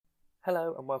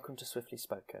Hello and welcome to Swiftly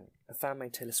Spoken, a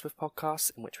fan-made Taylor Swift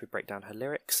podcast in which we break down her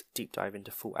lyrics, deep dive into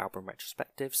full album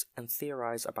retrospectives, and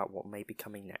theorise about what may be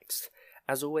coming next.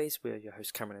 As always, we are your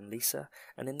hosts Cameron and Lisa,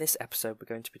 and in this episode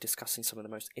we're going to be discussing some of the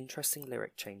most interesting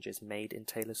lyric changes made in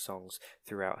Taylor's songs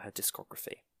throughout her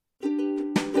discography.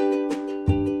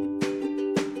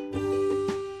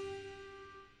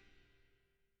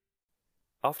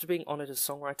 After being honoured as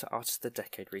Songwriter Artist of the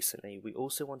Decade recently, we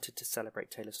also wanted to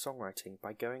celebrate Taylor's songwriting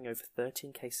by going over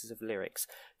 13 cases of lyrics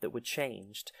that were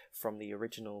changed from the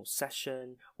original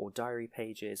session or diary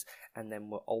pages and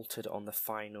then were altered on the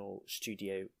final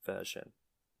studio version.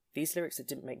 These lyrics that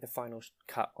didn't make the final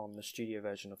cut on the studio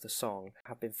version of the song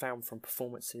have been found from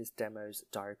performances, demos,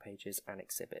 diary pages and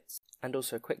exhibits. And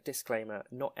also a quick disclaimer,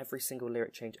 not every single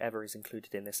lyric change ever is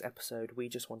included in this episode. We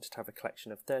just wanted to have a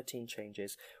collection of 13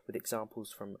 changes with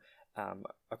examples from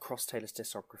across Taylor's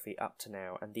discography up to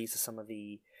now, and these are some of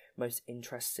the most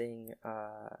interesting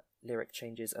lyric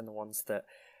changes and the ones that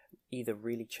either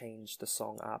really change the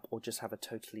song up or just have a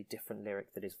totally different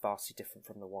lyric that is vastly different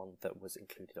from the one that was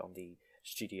included on the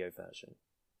studio version.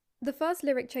 The first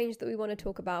lyric change that we want to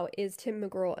talk about is Tim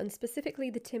McGraw, and specifically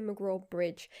the Tim McGraw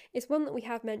bridge. It's one that we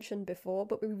have mentioned before,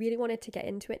 but we really wanted to get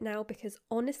into it now because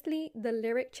honestly, the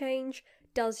lyric change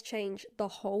does change the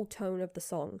whole tone of the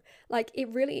song. Like,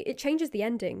 it changes the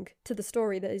ending to the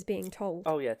story that is being told.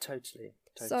 Oh yeah, totally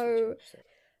So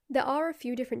there are a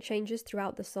few different changes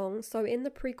throughout the song. So in the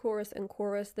pre-chorus and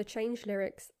chorus, the changed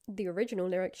lyrics, the original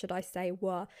lyrics should I say,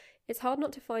 were, "It's hard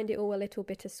not to find it all a little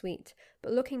bittersweet,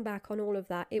 but looking back on all of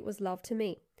that, it was love to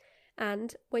me.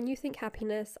 And when you think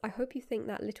happiness, I hope you think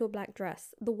that little black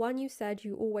dress, the one you said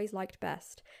you always liked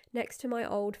best, next to my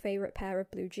old favourite pair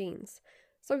of blue jeans."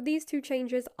 So these two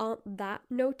changes aren't that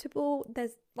notable.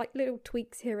 There's like little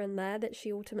tweaks here and there that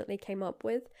she ultimately came up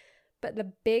with. But the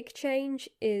big change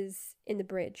is in the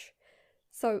bridge.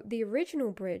 So the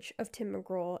original bridge of Tim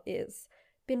McGraw is,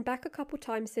 "Been back a couple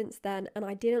times since then and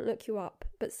I didn't look you up,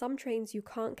 but some trains you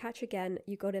can't catch again,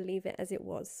 you gotta leave it as it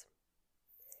was."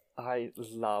 I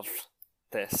love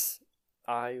this.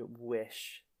 I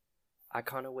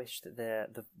kind of wish that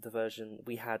the version,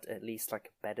 we had at least like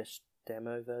a better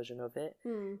demo version of it,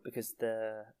 because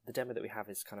the demo that we have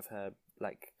is kind of her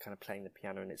like kind of playing the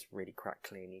piano and it's really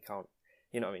crackly and you can't,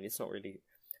 you know what I mean, it's not really,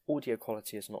 audio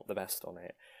quality is not the best on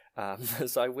it.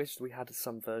 So I wished we had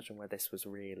some version where this was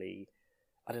really,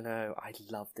 I don't know, I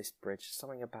love this bridge.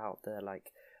 Something about the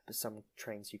like, but some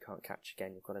trains you can't catch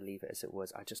again, you've got to leave it as it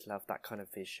was. I just love that kind of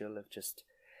visual of just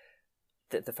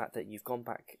the fact that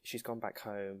she's gone back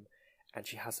home and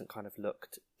she hasn't kind of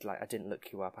looked, like, I didn't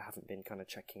look you up, I haven't been kind of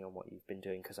checking on what you've been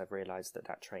doing because I've realised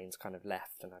that train's kind of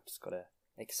left and I've just got to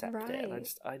accept it. And I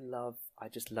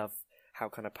just love how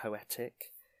kind of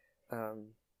poetic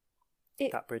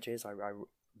that bridge is. I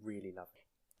really love it.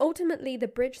 Ultimately, the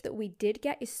bridge that we did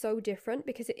get is so different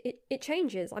because it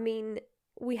changes. I mean,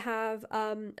 we have,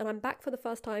 and I'm back for the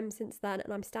first time since then,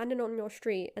 and I'm standing on your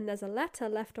street, and there's a letter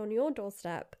left on your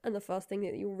doorstep, and the first thing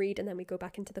that you'll read, and then we go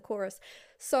back into the chorus.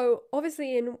 So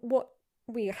obviously in what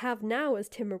we have now as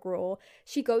Tim McGraw,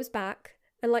 she goes back,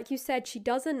 and like you said, she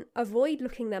doesn't avoid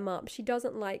looking them up. She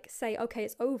doesn't like say, okay,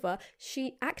 it's over.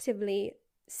 She actively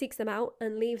seeks them out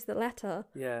and leaves the letter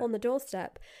on the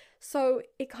doorstep. So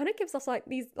it kind of gives us like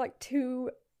these like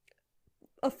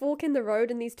a fork in the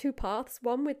road and these two paths,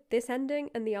 one with this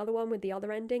ending and the other one with the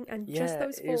other ending, and just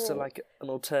those four. It's like an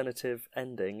alternative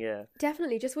ending,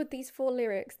 Definitely, just with these four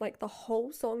lyrics, like the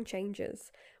whole song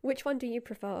changes. Which one do you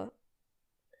prefer?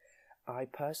 I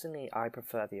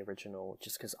prefer the original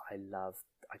just because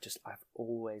I've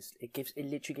always, it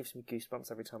literally gives me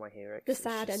goosebumps every time I hear it. The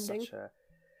sad ending.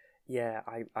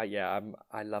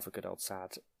 I love a good old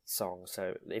sad song,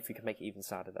 so if we can make it even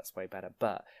sadder, that's way better.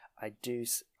 But I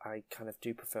kind of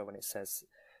do prefer when it says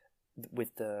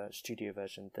with the studio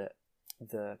version that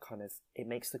the kind of, it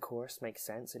makes the chorus make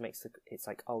sense. It's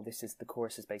like, oh, the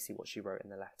chorus is basically what she wrote in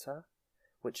the letter,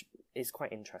 which is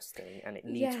quite interesting, and it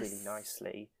leads really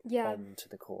nicely onto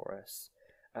the chorus.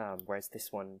 Whereas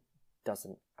this one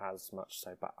doesn't as much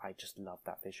so, but I just love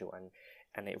that visual,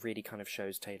 and it really kind of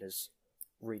shows Taylor's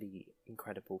really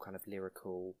incredible kind of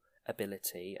lyrical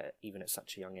ability, even at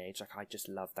such a young age. Like, I just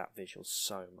love that visual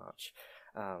so much.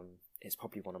 It's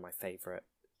probably one of my favourite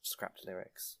scrapped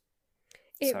lyrics.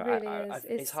 It really is.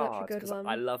 It's hard such a good one.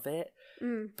 I love it,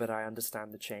 but I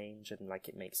understand the change and like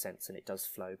it makes sense and it does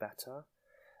flow better.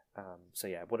 So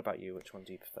yeah, what about you? Which one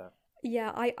do you prefer?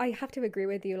 Yeah, I have to agree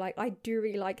with you. Like, I do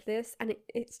really like this, and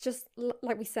it's just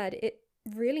like we said, it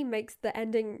really makes the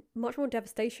ending much more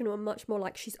devastational and much more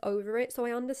like she's over it. So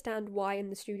I understand why in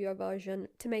the studio version,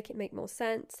 to make it make more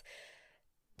sense,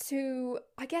 to,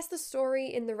 I guess the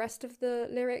story in the rest of the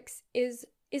lyrics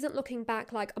isn't looking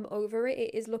back like I'm over it.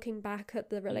 It is looking back at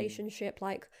the relationship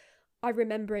like I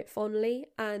remember it fondly,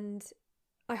 and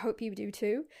I hope you do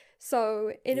too.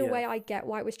 So in a way I get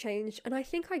why it was changed, and I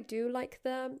think I do like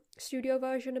the studio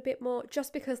version a bit more,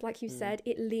 just because like you said,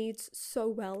 it leads so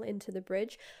well into the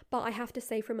bridge. But I have to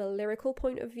say, from a lyrical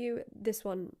point of view, this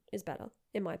one is better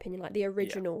in my opinion, like the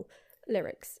original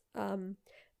lyrics.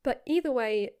 But either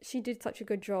way, she did such a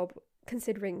good job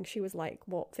considering she was like,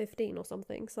 what, 15 or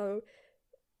something. So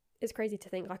it's crazy to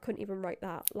think I couldn't even write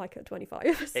that like at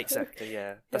 25. So, exactly,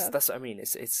 yeah. That's what I mean.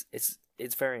 It's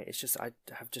very, it's just, I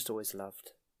have just always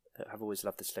loved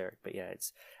this lyric, but yeah,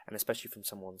 and especially from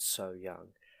someone so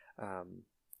young.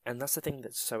 And that's the thing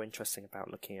that's so interesting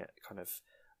about looking at kind of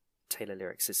Taylor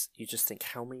lyrics, is you just think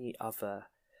how many other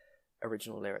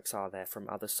original lyrics are there from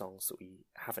other songs that we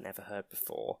haven't ever heard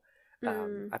before.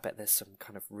 I bet there's some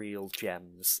kind of real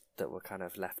gems that were kind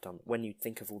of left on, when you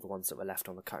think of all the ones that were left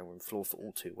on the cutting room floor for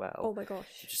All Too Well. Oh my gosh.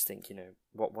 You just think,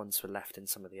 what ones were left in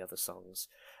some of the other songs,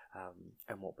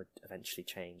 and what would eventually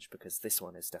change, because this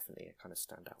one is definitely a kind of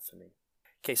standout for me.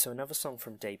 Okay, so another song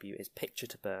from debut is Picture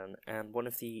to Burn, and one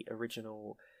of the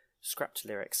original scrapped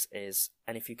lyrics is,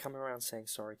 and if you come around saying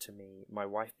sorry to me, my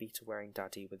wife beater wearing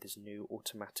daddy with his new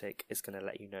automatic is going to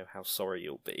let you know how sorry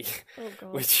you'll be. Oh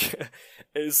god. Which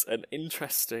is an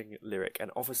interesting lyric,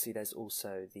 and obviously there's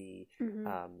also the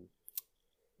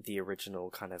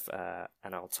original kind of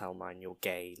and I'll tell mine you're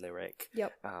gay lyric,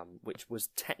 which was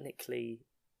technically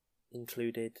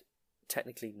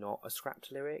not a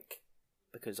scrapped lyric,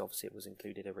 because obviously it was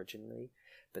included originally,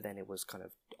 but then it was kind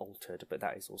of altered, but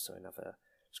that is also another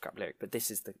scrap lyric. But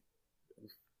this is the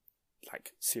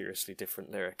seriously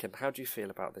different lyric. And how do you feel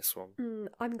about this one?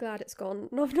 I'm glad it's gone.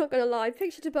 No, I'm not gonna lie,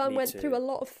 Picture to Burn went through a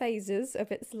lot of phases of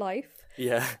its life.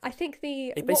 Yeah, I think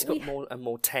it basically got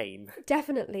more tame.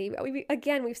 Definitely.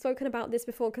 We've spoken about this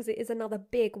before, because it is another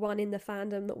big one in the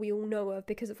fandom that we all know of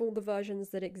because of all the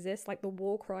versions that exist, like the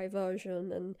War Cry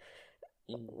version and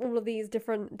all of these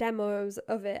different demos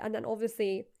of it. And then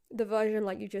obviously the version,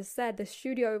 like you just said, the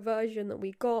studio version that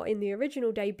we got in the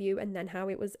original debut, and then how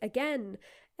it was again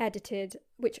edited,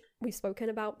 which we've spoken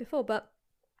about before. But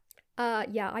I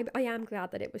am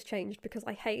glad that it was changed, because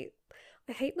I hate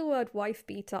the word wife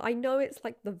beater. I know it's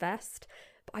like the vest,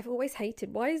 but I've always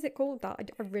hated, why is it called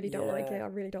that? I really don't like it. I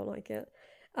really don't like it.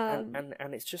 And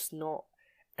it's just not,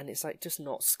 and it's like just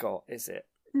not Scott, is it?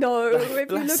 No, if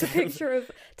you look at a picture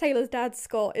of Taylor's dad,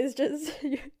 Scott, is just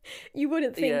you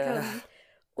wouldn't think.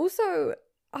 Also,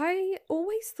 I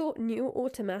always thought New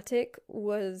Automatic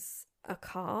was a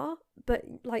car, but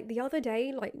like the other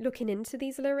day, like looking into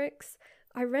these lyrics,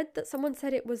 I read that someone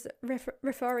said it was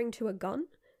referring to a gun,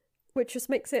 which just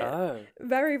makes it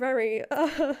very, very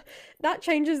that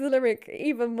changes the lyric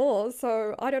even more.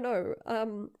 So I don't know.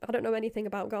 I don't know anything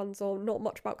about guns, or not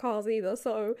much about cars either,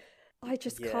 so I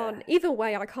just can't, either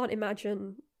way, I can't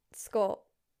imagine Scott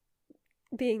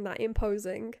being that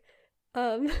imposing.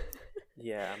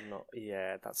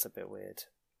 That's a bit weird.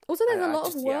 Also, there's a lot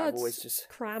of words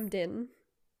crammed in.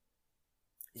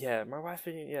 Yeah, my wife,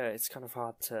 it's kind of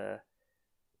hard to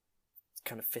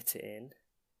kind of fit it in.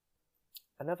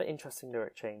 Another interesting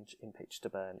lyric change in Picture to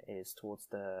Burn is towards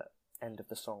the end of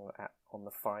the song on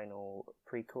the final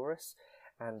pre-chorus.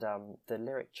 And the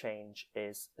lyric change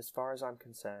is, as far as I'm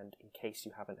concerned, in case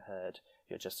you haven't heard,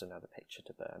 you're just another picture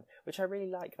to burn. Which I really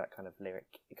like, that kind of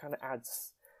lyric. It kind of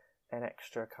adds an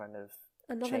extra kind of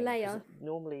another change. layer.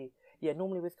 Normally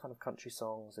with kind of country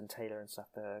songs and Taylor and stuff,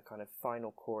 the kind of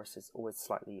final chorus is always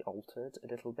slightly altered a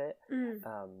little bit.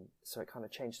 So it kind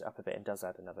of changed it up a bit and does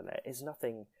add another layer. It's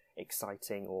nothing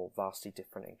exciting or vastly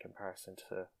different in comparison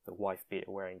to the wife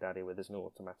beater wearing daddy with his new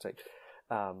automatic.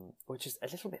 Which is a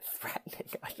little bit threatening,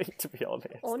 I think, to be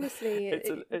honest. Honestly,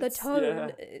 the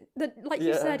tone, like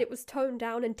you said, it was toned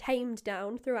down and tamed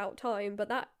down throughout time, but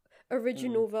that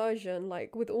original version,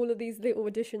 like with all of these little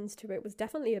additions to it, was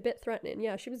definitely a bit threatening.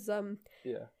 Yeah, she was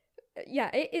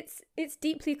it's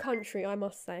deeply country, I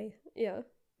must say. Yeah.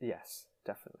 Yes,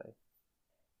 definitely.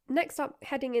 Next up,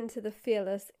 heading into the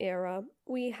Fearless era,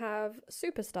 we have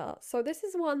Superstar. So this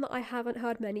is one that I haven't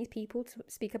heard many people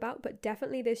speak about, but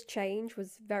definitely this change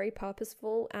was very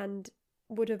purposeful and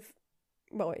would have,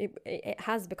 well, it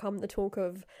has become the talk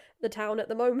of the town at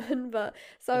the moment. But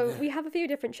so we have a few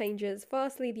different changes.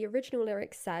 Firstly, the original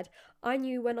lyrics said, "I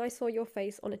knew when I saw your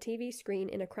face on a TV screen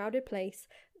in a crowded place,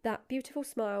 that beautiful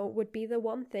smile would be the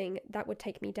one thing that would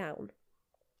take me down."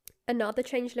 Another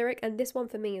change lyric, and this one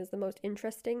for me is the most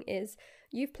interesting, is,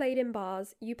 "You've played in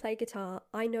bars, you play guitar,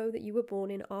 I know that you were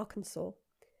born in Arkansas."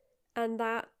 And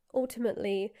that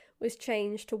ultimately was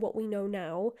changed to what we know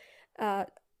now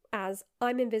as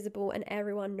I'm invisible and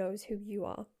everyone knows who you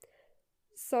are.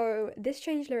 So this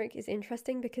change lyric is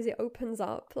interesting because it opens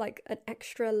up like an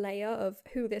extra layer of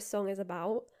who this song is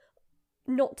about.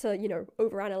 Not to,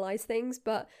 overanalyze things,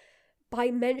 but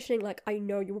by mentioning like, I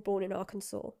know you were born in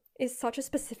Arkansas is such a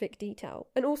specific detail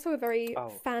and also a very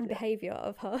fan behavior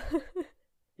of her.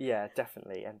 Yeah,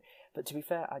 definitely. But to be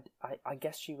fair, I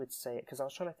guess you would say it, because I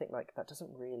was trying to think, like, that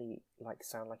doesn't really, like,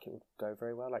 sound like it would go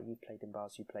very well. Like, you played in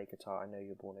bars, you play guitar, I know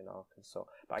you're born in Arkansas.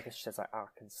 But I guess she says, like,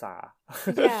 Arkansas.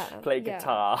 Yeah. Play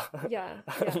guitar. Yeah.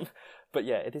 But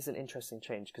yeah, it is an interesting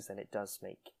change, because then it does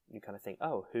make you kind of think,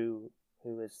 oh, who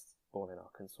is born in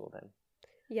Arkansas then?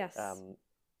 Yes.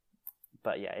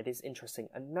 But yeah, it is interesting.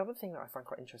 Another thing that I find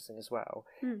quite interesting as well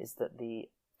is that the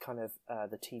kind of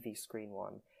the TV screen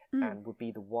one and would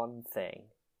be the one thing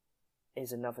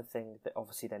is another thing that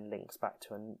obviously then links back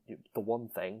to the one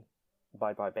thing,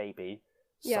 Bye Bye Baby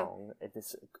song,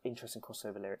 this interesting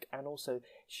crossover lyric. And also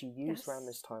she used around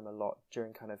this time a lot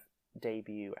during kind of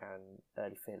debut and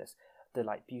early Fearless, the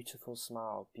like beautiful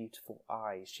smile, beautiful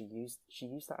eyes. She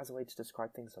used that as a way to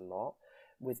describe things a lot,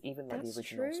 with even like the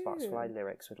original Sparks Fly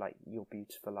lyrics with like your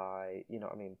beautiful eye, you know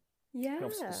what I mean? Yeah. And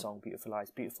obviously the song Beautiful Eyes,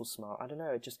 Beautiful Smile. I don't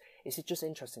know, it's just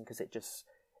interesting because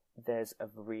there's a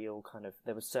real kind of,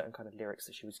 there was certain kind of lyrics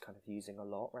that she was kind of using a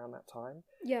lot around that time.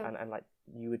 Yeah. And like,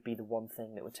 you would be the one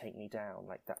thing that would take me down.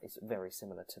 Like, that is very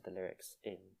similar to the lyrics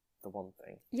in The One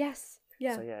Thing. Yes.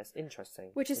 Yeah. So yeah, it's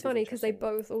interesting. Which is funny because they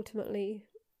both ultimately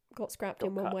got scrapped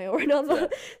in one way or another.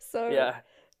 Yeah. So yeah.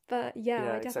 But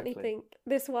yeah, I definitely think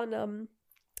this one,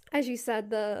 as you said,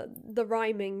 the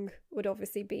rhyming would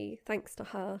obviously be thanks to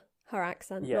her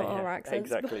accent, not our accents.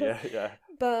 Exactly, but, yeah.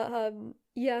 But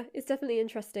yeah, it's definitely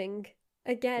interesting.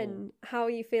 Again, how are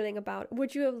you feeling about?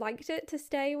 Would you have liked it to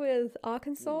stay with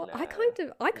Arkansas? No. I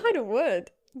kind of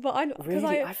would, but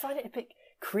I find it a bit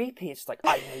creepy. It's like,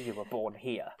 I know you were born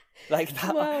here, like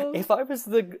that. Well, if I was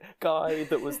the guy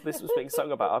that this was being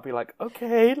sung about, I'd be like,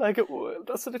 okay, like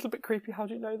that's a little bit creepy. How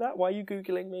do you know that? Why are you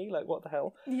googling me? Like, what the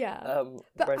hell? Yeah.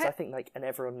 Whereas I think like, and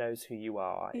everyone knows who you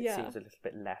are. It seems a little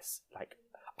bit less like,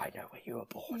 I know where you were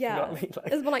born. Yeah. You know what I mean? Like,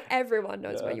 it's more like everyone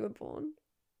knows where you were born.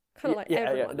 Kind of like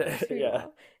everyone knows who you are.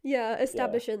 Yeah,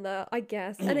 establishing that, I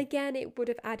guess. And again, it would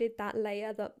have added that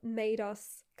layer that made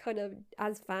us kind of,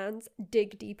 as fans,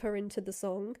 dig deeper into the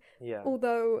song. Yeah.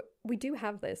 Although we do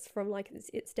have this from like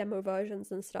its demo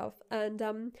versions and stuff. And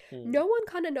no one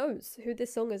kind of knows who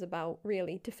this song is about,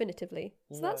 really, definitively.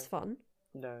 So that's fun.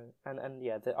 No. And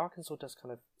yeah, the Arkansas does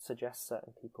kind of suggest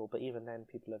certain people, but even then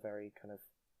people are very kind of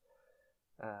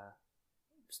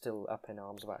still up in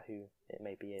arms about who it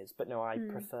maybe is. But no, I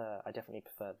definitely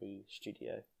prefer the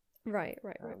studio right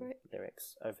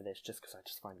lyrics over this, just because I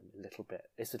just find them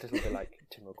it's a little bit like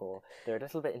Tim McGraw. They're a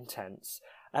little bit intense,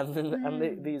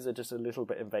 and these are just a little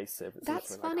bit invasive.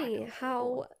 That's funny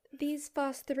how these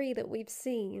first three that we've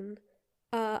seen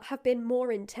have been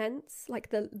more intense.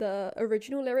 Like the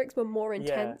original lyrics were more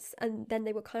intense, and then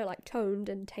they were kind of like toned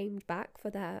and tamed back for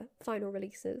their final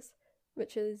releases,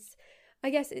 which is, I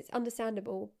guess it's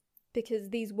understandable because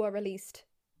these were released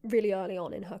really early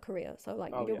on in her career, so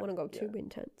like you don't want to go too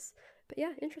intense. But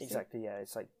yeah, interesting. Exactly, yeah.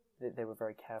 It's like they were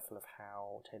very careful of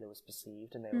how Taylor was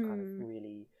perceived, and they were kind of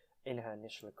really, in her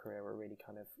initial career, were really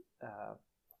kind of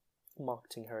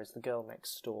marketing her as the girl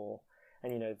next door.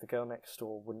 And the girl next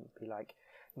door wouldn't be like,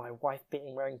 my wife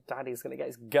beating wearing daddy's gonna get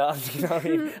his gun. You know what I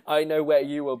mean? I know where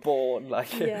you were born.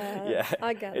 Like, yeah,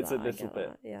 I get it's that. a little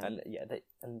bit, and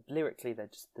and lyrically, the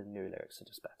new lyrics are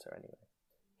just better anyway.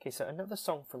 Okay, so another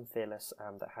song from Fearless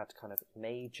that had kind of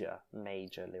major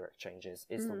lyric changes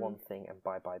is The One Thing and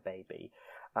Bye Bye Baby.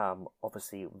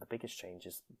 Obviously, the biggest change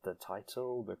is the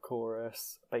title, the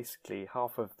chorus, basically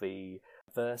half of the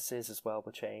verses as well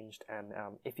were changed. And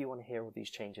if you want to hear all these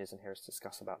changes and hear us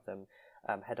discuss about them,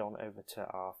 head on over to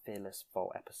our Fearless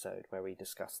Vault episode where we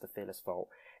discuss the Fearless Vault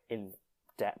in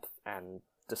depth and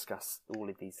discuss all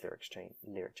of these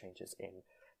lyric changes in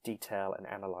detail and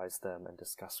analyze them and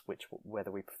discuss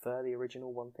whether we prefer the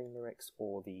original One Thing lyrics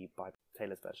or the by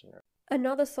Taylor's version lyrics.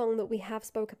 Another song that we have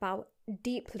spoke about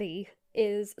deeply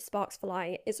is Sparks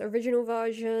Fly. Its original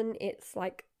version, its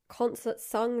like concert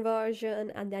sung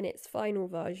version, and then its final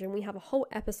version. We have a whole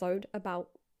episode about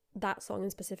that song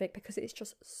in specific because it's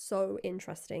just so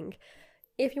interesting.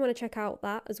 If you want to check out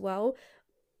that as well,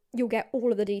 you'll get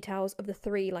all of the details of the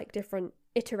three like different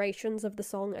iterations of the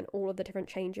song and all of the different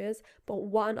changes. But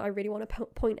one I really want to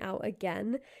point out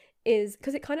again is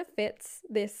because it kind of fits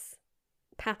this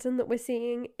pattern that we're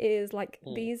seeing, is like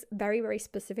these very, very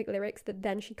specific lyrics that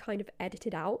then she kind of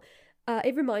edited out.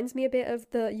 It reminds me a bit of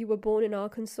the You Were Born in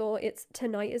Arkansas. It's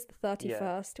Tonight is the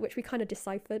 31st, which we kind of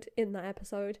deciphered in that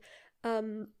episode.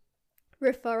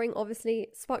 Referring, obviously,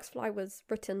 Sparks Fly was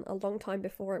written a long time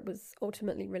before it was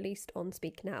ultimately released on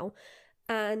Speak Now.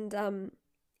 And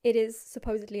it is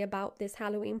supposedly about this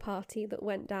Halloween party that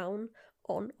went down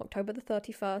on October the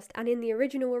 31st. And in the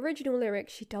original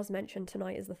lyrics, she does mention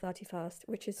Tonight is the 31st,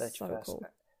 which is 31st. So cool.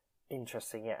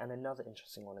 Interesting, yeah. And another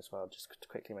interesting one as well, just to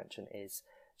quickly mention, is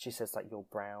she says, like, your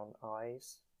brown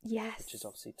eyes. Yes. Which is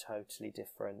obviously totally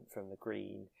different from the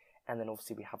green. And then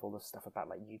obviously we have all the stuff about,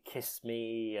 like, you kiss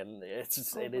me, and it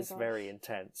is very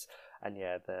intense. And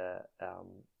yeah,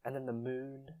 and then the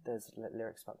moon, there's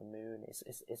lyrics about the moon.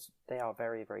 They are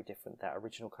very, very different. They're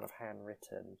original kind of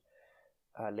handwritten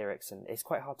lyrics, and it's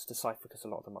quite hard to decipher because a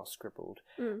lot of them are scribbled.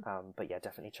 But yeah,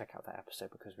 definitely check out that episode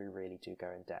because we really do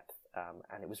go in depth.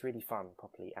 And it was really fun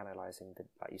properly analysing,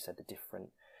 like you said, the different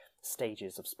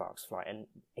stages of Sparks Fly, and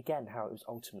again how it was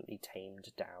ultimately tamed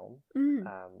down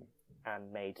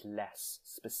and made less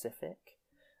specific,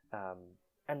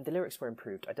 and the lyrics were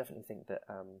improved. I definitely think that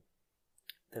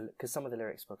because some of the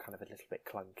lyrics were kind of a little bit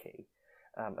clunky,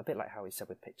 a bit like how we said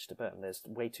with Pitch to Burn. There's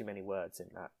way too many words in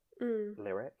that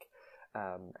lyric,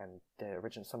 and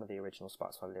some of the original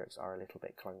Sparks Fly lyrics are a little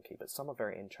bit clunky, but some are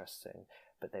very interesting.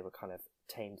 But they were kind of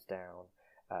tamed down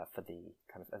for the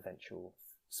kind of eventual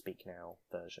Speak Now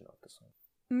version of the song.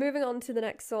 Moving on to the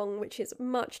next song, which is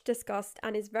much discussed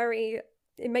and is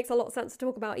it makes a lot of sense to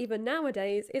talk about even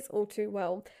nowadays. It's All Too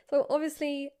Well. So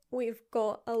obviously we've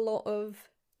got a lot of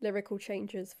lyrical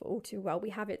changes for All Too Well.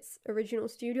 We have its original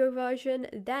studio version,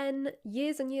 then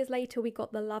years and years later we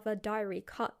got the Lover Diary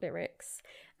cut lyrics,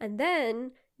 and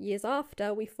then years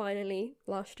after we finally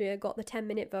last year got the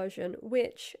 10-minute version,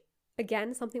 which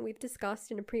again something we've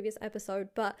discussed in a previous episode,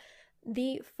 but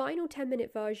the final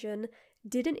 10-minute version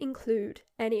didn't include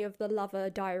any of the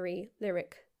Lover Diary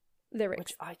lyrics.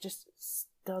 Which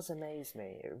does amaze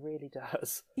me. It really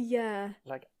does. Yeah.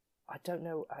 Like, I don't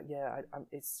know.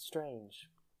 It's strange.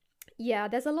 Yeah,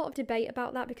 there's a lot of debate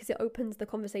about that because it opens the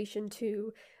conversation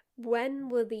to when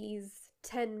were these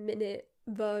 10-minute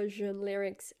version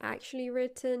lyrics actually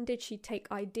written? Did she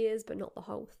take ideas but not the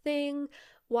whole thing?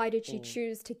 Why did she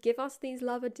choose to give us these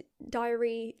Lover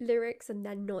Diary lyrics and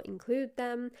then not include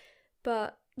them?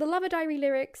 But the Lover Diary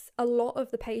lyrics, a lot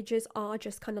of the pages are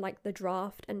just kind of like the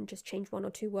draft and just change one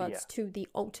or two words to the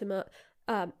ultimate,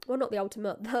 well, not the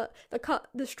ultimate,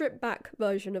 the stripped back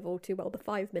version of All Too Well, the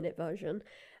 5-minute version.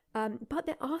 But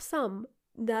there are some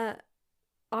that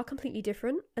are completely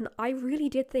different, and I really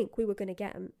did think we were going to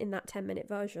get them in that 10-minute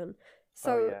version.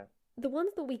 So the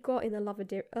ones that we got in the Lover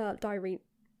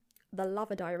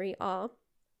Diary are: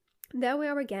 there we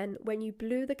are again, when you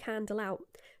blew the candle out,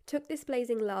 took this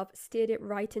blazing love, steered it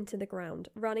right into the ground,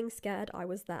 running scared I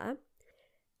was there.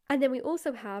 And then we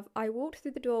also have, I walked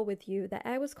through the door with you, the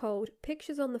air was cold,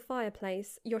 pictures on the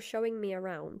fireplace, you're showing me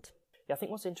around. Yeah, I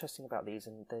think what's interesting about these,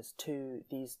 and these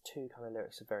two kind of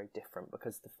lyrics are very different,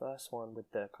 because the first one with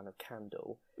the kind of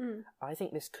candle, I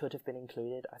think this could have been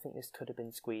included. I think this could have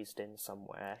been squeezed in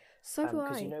somewhere. So do I.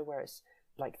 Because you know where it's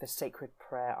like the sacred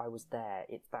prayer, I was there.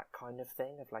 It's that kind of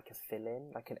thing of like a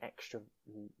fill-in, like an extra,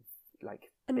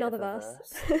 like another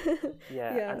verse.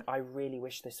 Yeah, and I really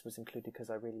wish this was included because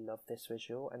I really love this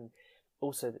visual. And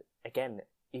also, again,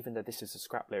 even though this is a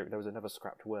scrap lyric, there was another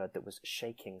scrapped word that was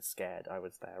shaking scared I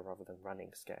was there rather than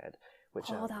running scared, which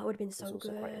that would have been so also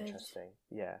good. Quite interesting.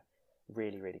 Yeah,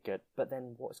 really, really good. But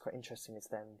then what was quite interesting is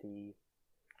then the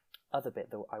other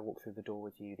bit that I walked through the door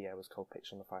with you, the air was cold,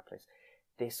 picture on the fireplace.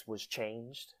 This was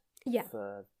changed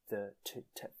for the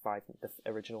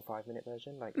original 5-minute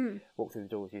version. Like, walk through the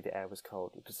door with you, the air was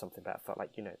cold. It was something that felt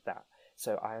like, that.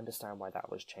 So I understand why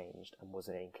that was changed and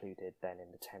wasn't included then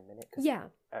in the 10-minute. Yeah.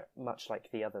 Much like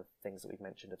the other things that we've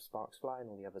mentioned of Sparks Fly and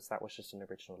all the others, that was just an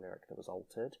original lyric that was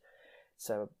altered.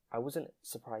 So I wasn't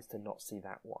surprised to not see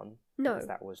that one. No. Because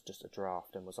that was just a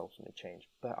draft and was ultimately changed.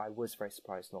 But I was very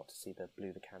surprised not to see the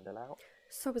blew the candle out.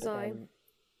 So was I.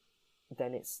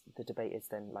 Then the debate is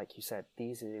then, like you said,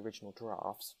 these are the original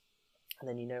drafts, and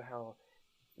then you know how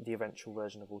the eventual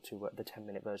version of All Too Well, the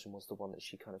 10-minute version, was the one that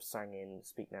she kind of sang in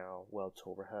Speak Now World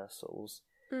Tour rehearsals,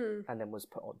 and then was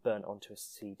burnt onto a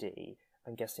CD.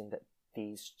 I'm guessing that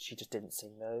she just didn't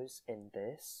sing those in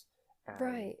this.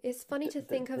 Right. It's funny to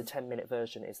think of the 10-minute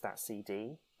version is that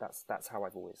CD. That's how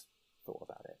I've always thought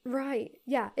about it. Right.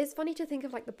 Yeah. It's funny to think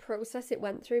of like the process it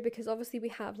went through, because obviously we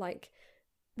have like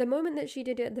the moment that she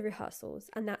did it at the rehearsals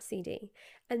and that CD,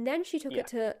 and then she took it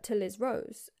to Liz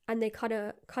Rose and they cut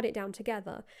it down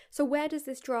together. So where does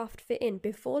this draft fit in?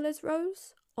 Before Liz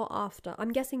Rose or after?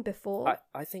 I'm guessing before.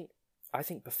 I think I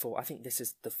think this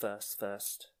is the first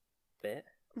bit.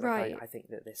 Like, Right. I think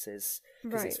that this is,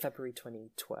 because it's February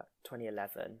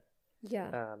 2011.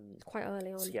 Yeah. It's quite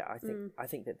early on. So yeah, I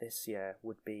think that this year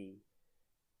would be,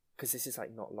 because this is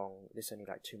like not long. This is only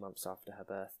like 2 months after her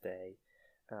birthday,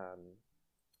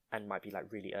 and might be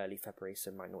like really early February,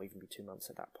 so it might not even be 2 months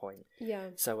at that point. Yeah.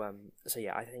 So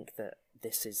yeah, I think that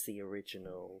this is the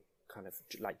original kind of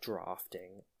like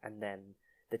drafting, and then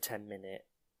the 10-minute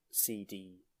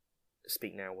CD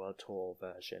Speak Now World Tour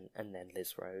version, and then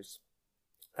Liz Rose.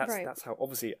 That's how,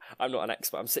 obviously I'm not an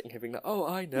expert, I'm sitting here being like, oh,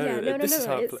 I know, Yeah, this is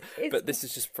how but this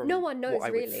is just from no one knows, what I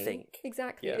really. would think.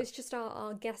 Exactly. Yeah. It's just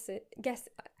our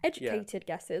educated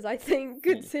guesses, I think,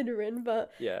 considering,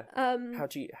 but yeah.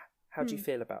 How do you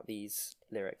feel about these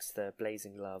lyrics, the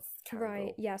Blazing Love, Candle?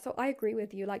 Right, yeah, so I agree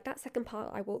with you. Like, that second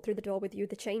part, I walked through the door with you,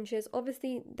 the changes,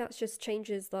 obviously that's just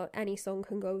changes that any song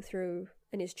can go through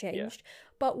and is changed.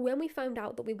 But when we found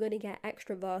out that we were going to get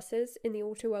extra verses in the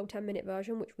All Too Well 10-minute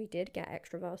version, which we did get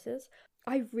extra verses,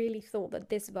 I really thought that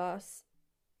this verse,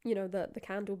 you know, the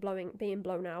candle being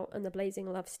blown out and the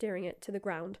blazing love steering it to the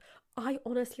ground, I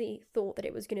honestly thought that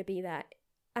it was going to be there.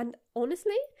 And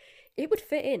honestly, it would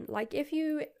fit in. Like, if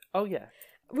you... Oh, yeah.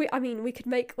 We could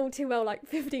make All Too Well like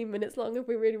 15 minutes long if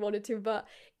we really wanted to, but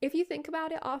if you think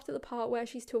about it, after the part where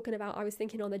she's talking about, I was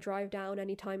thinking on the drive down,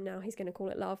 anytime now he's going to call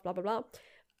it love, blah, blah, blah,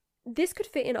 this could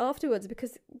fit in afterwards,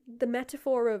 because the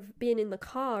metaphor of being in the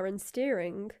car and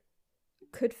steering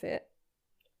could fit.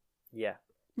 Yeah.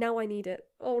 Now I need it.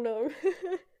 Oh, no.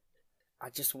 I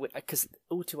just... Because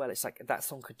All Too Well, it's like, that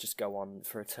song could just go on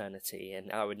for eternity,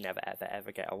 and I would never, ever,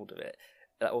 ever get old of it,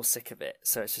 or sick of it.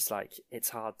 So it's just like, it's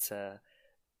hard to,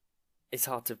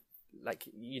 like,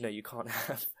 you know, you can't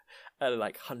have a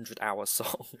like 100-hour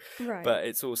song, Right. But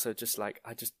it's also just like,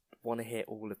 I just want to hear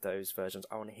all of those versions.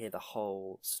 I want to hear the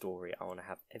whole story. I want to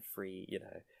have every, you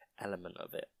know, element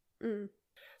of it.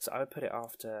 So I would put it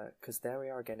after, because there we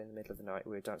are again in the middle of the night.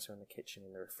 We were dancing in the kitchen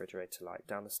in the refrigerator light.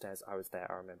 Down the stairs, I was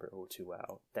there. I remember it all too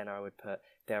well. Then I would put,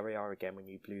 there we are again when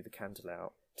you blew the candle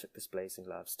out. Took this blazing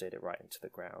love, steered it right into the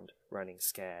ground. Running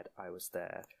scared, I was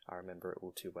there. I remember it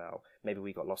all too well. Maybe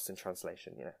we got lost in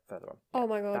translation, you know, further on. Oh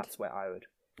my god. That's where I would.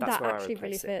 That actually really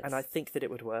place fits. it. And I think that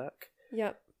it would work.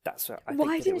 Yep. That's where I Why think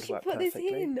that it didn't would she work put this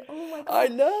perfectly. in? Oh my god. I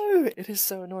know! It is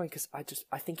so annoying, because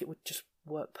I think it would just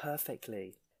work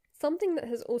perfectly. Something that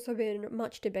has also been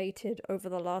much debated over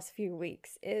the last few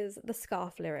weeks is the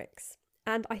scarf lyrics.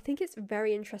 And I think it's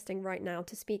very interesting right now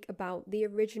to speak about the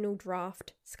original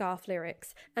draft scarf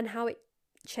lyrics and how it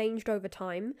changed over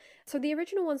time. So the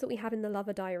original ones that we have in the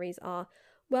Lover Diaries are,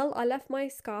 well, I left my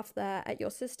scarf there at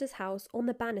your sister's house on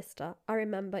the banister, I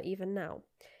remember even now.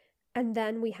 And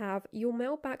then we have, you'll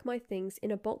mail back my things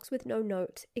in a box with no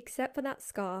note, except for that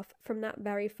scarf from that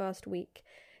very first week.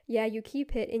 Yeah, you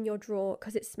keep it in your drawer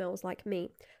because it smells like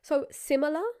me. So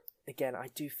similar. Again, I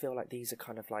do feel like these are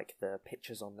kind of like the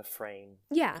pictures on the frame.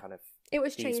 Yeah, kind of, it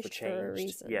was these changed were changed for a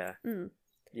reason. Yeah. Mm.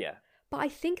 Yeah. But I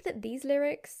think that these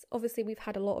lyrics, obviously we've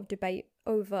had a lot of debate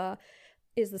over,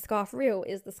 is the scarf real?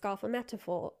 Is the scarf a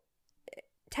metaphor?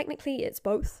 Technically it's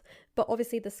both, but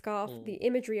obviously the scarf, the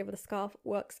imagery of the scarf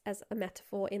works as a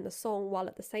metaphor in the song, while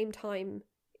at the same time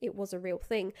it was a real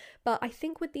thing. But I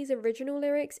think with these original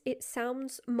lyrics, it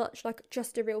sounds much like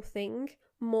just a real thing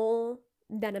more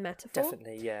than a metaphor.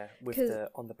 Definitely, yeah. With the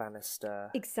on the banister.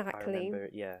 Exactly. I remember,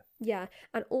 yeah. Yeah,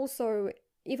 and also,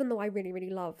 even though I really, really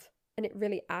love, and it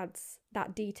really adds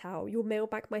that detail, you'll mail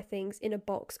back my things in a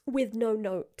box with no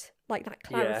note. Like that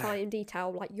clarifying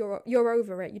detail, like you're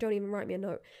over it, you don't even write me a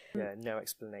note. Yeah, no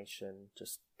explanation,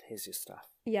 just here's your stuff.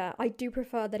 Yeah, I do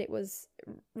prefer that it was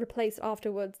replaced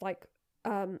afterwards, like,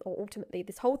 or ultimately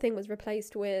this whole thing was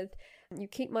replaced with, you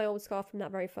keep my old scarf from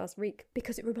that very first week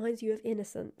because it reminds you of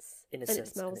innocence. Innocence, and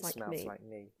it smells, like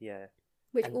me. Yeah.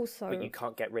 Which also... But you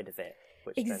can't get rid of it.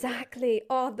 Exactly.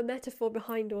 Oh, the metaphor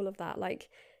behind all of that, like...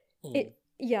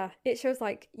 It shows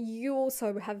like you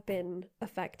also have been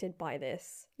affected by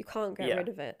this. You can't get rid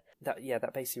of it.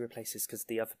 That basically replaces, because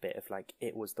the other bit of like,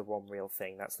 it was the one real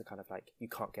thing, that's the kind of like, you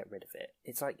can't get rid of it.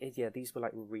 It's like, these were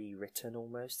like rewritten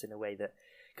almost in a way that,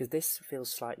 because this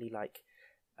feels slightly like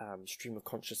stream of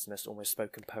consciousness, almost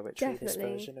spoken poetry. Definitely. This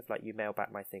version of like, you mail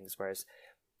back my things, whereas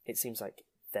it seems like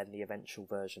then the eventual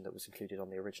version that was included on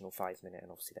the original 5-minute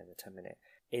and obviously then the 10-minute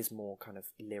is more kind of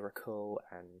lyrical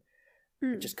and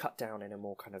just cut down in a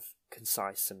more kind of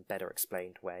concise and better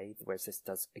explained way, whereas this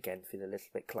does, again, feel a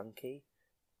little bit clunky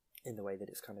in the way that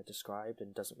it's kind of described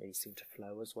and doesn't really seem to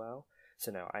flow as well.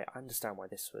 So no, I understand why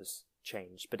this was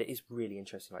changed, but it is really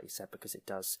interesting, like you said, because it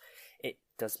does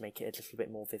make it a little bit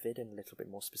more vivid and a little bit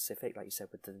more specific, like you said,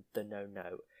 with the no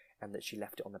note. and that she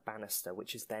left it on the banister,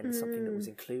 which is then something that was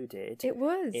included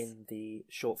in the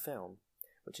short film,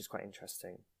 which is quite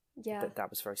interesting. Yeah. That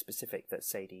was very specific, that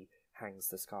Sadie hangs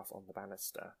the scarf on the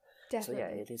banister. Definitely. So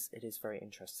yeah, it is very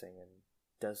interesting and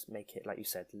does make it, like you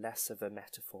said, less of a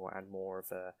metaphor and more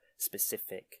of a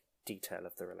specific detail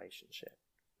of the relationship.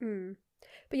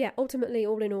 But yeah, ultimately,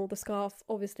 all in all, the scarf,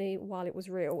 obviously, while it was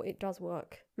real, it does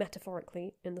work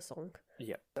metaphorically in the song.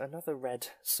 Yeah. Another Red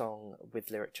song with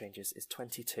lyric changes is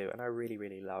 22, and I really,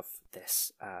 really love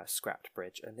this scrapped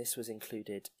bridge, and this was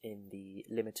included in the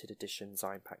limited edition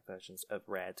Zion Pack versions of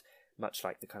Red, much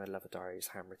like the kind of Lover Diaries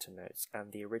handwritten notes,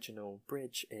 and the original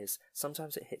bridge is,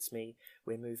 sometimes it hits me,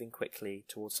 we're moving quickly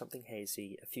towards something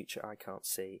hazy, a future I can't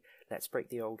see, let's break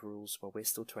the old rules while we're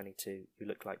still 22, you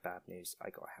look like bad news,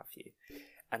 I gotta have you.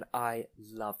 And I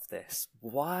love this.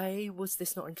 Why was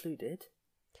this not included?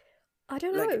 I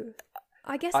don't know.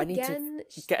 I guess I need to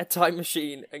get a time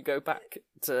machine and go back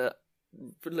to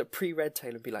pre-Red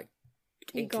Tail and be like,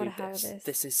 you gotta include have this.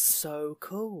 This is so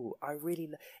cool. I really,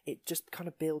 it just kind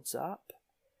of builds up.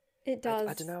 It does.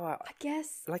 I don't know. I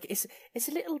guess like it's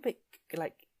a little bit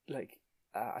like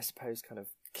I suppose kind of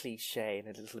cliche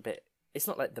and a little bit. It's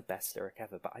not like the best lyric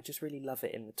ever, but I just really love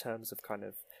it in the terms of kind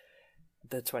of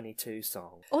the 22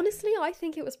 song. Honestly, I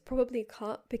think it was probably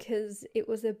cut because it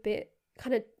was a bit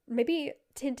kind of maybe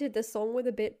tinted the song with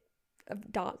a bit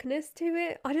of darkness to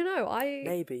it. I don't know.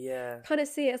 Maybe kind of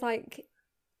see it as like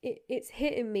it's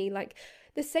hitting me like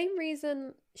the same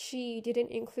reason she didn't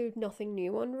include Nothing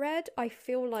New on Red. I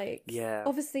feel like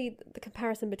obviously the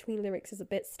comparison between lyrics is a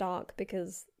bit stark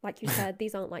because, like you said,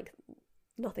 these aren't like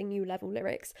Nothing New level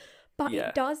lyrics. But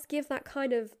it does give that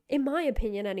kind of, in my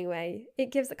opinion anyway,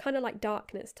 it gives a kind of like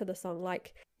darkness to the song.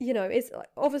 Like, you know, it's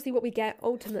obviously what we get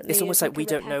ultimately. It's almost like we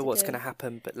don't know what's going to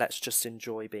happen, but let's just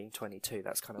enjoy being 22.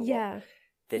 That's kind of what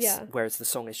this, whereas the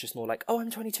song is just more like, oh,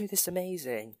 I'm 22, this is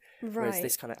amazing. Right. Whereas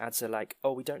this kind of adds a like,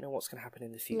 oh, we don't know what's going to happen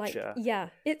in the future.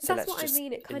 Like, that's what I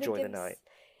mean. It kind of gives,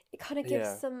 it kind of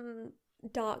gives some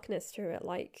darkness to it.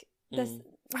 Like,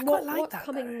 what's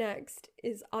coming next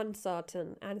is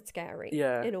uncertain and scary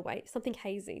in a way. Something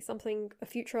hazy, a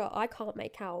future I can't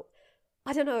make out.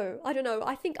 I don't know.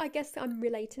 I guess I'm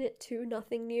relating it to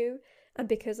Nothing New, and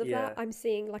because of that I'm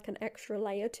seeing like an extra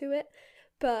layer to it.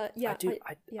 But yeah,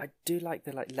 I do like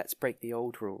the let's break the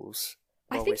old rules.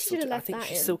 I think she should have left that in. I think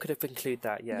she still could have included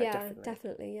that. Yeah,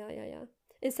 definitely. Yeah.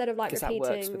 Instead of like repeating, that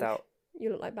works without,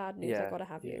 you look like bad news, I gotta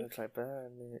have you. You look like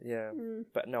bad news,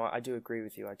 But no, I do agree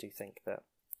with you. I do think that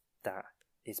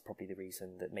is probably the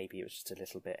reason that maybe it was just a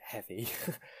little bit heavy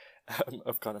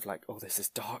of kind of like, oh, there's this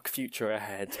dark future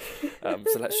ahead.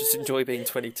 So let's just enjoy being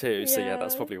 22. So yeah,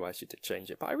 that's probably why she did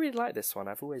change it. But I really like this one.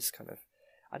 I've always kind of,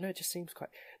 I know it just seems quite,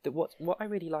 that what I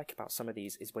really like about some of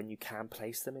these is when you can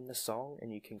place them in the song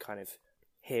and you can kind of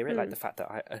hear it, like the fact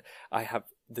that I have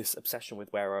this obsession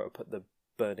with where I would put the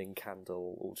burning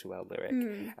candle all too well lyric,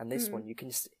 and this one you can,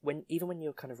 even when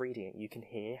you're kind of reading it, you can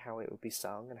hear how it would be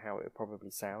sung and how it would probably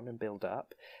sound and build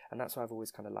up, and that's why I've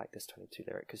always kind of liked this 22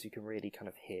 lyric, because you can really kind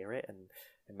of hear it and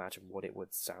imagine what it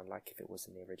would sound like if it was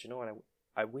in the original. And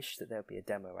I wish that there'd be a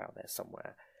demo out there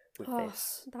somewhere with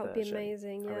this. That would be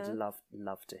amazing. I would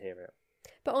love to hear it.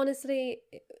 But honestly,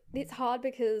 it's hard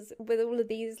because with all of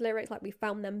these lyrics, like we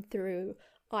found them through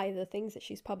either things that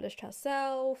she's published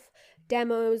herself,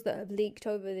 demos that have leaked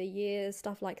over the years,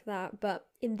 stuff like that. But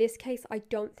in this case, I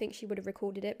don't think she would have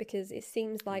recorded it because it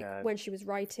seems like when she was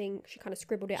writing, she kind of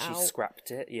scribbled it out. She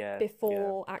scrapped it,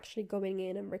 before actually going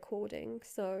in and recording.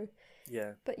 So,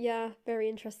 But yeah, very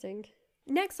interesting.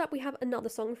 Next up, we have another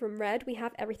song from Red. We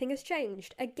have Everything Has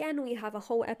Changed. Again, we have a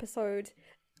whole episode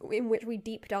in which we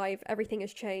deep dive Everything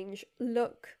Has Changed.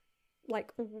 Look,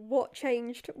 like, what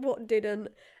changed, what didn't.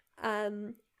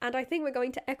 And I think we're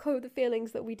going to echo the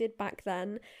feelings that we did back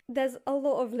then. There's a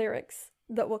lot of lyrics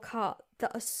that were cut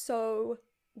that are so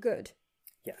good.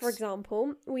 Yes. For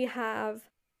example, we have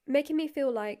making me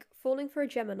feel like falling for a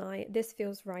Gemini, this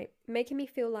feels right. Making me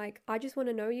feel like I just want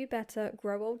to know you better,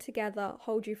 grow old together,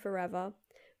 hold you forever.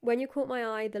 When you caught my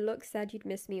eye, the look said you'd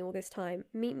miss me all this time.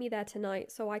 Meet me there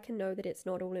tonight so I can know that it's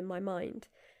not all in my mind.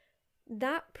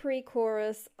 That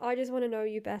pre-chorus, I just want to know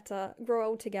you better, grow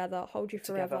old together, hold you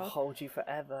forever. Hold you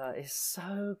forever is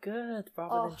so good,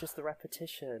 rather than just the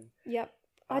repetition. Yep.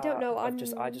 I don't know. I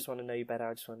just want to know you better.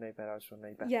 I just want to know you better. I just want to know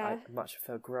you better. Yeah. I much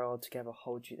prefer grow old together,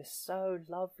 hold you. It's so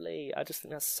lovely. I just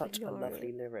think that's such a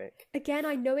lovely lyric. Again,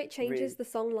 I know it changes the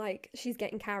song. Like she's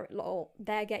getting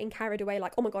they're getting carried away.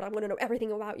 Like, oh my god, I want to know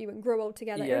everything about you and grow old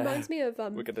together. Yeah. It reminds me of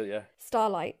We're gonna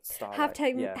Starlight. Have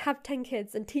 10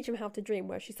 kids and teach them how to dream.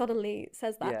 Where she suddenly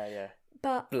says that. Yeah.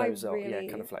 But blows I up. Really...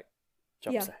 Yeah, kind of like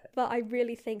jumps ahead. But I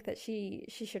really think that she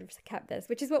should have kept this,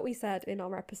 which is what we said in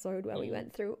our episode where we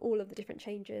went through all of the different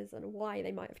changes and why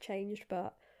they might have changed.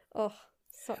 But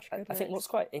such good I think what's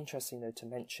quite interesting though to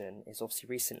mention is obviously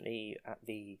recently at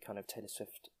the kind of Taylor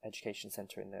Swift Education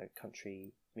Centre in the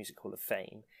Country Music Hall of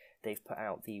Fame, they've put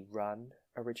out the Run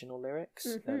original lyrics,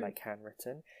 like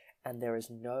handwritten, and there is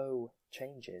no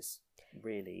changes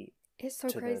really. It's so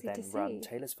crazy to see. Run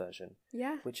Taylor's version.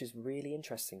 Yeah. Which is really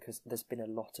interesting because there's been a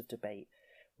lot of debate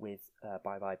with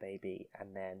Bye Bye Baby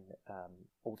and then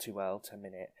All Too Well, 10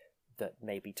 Minute, that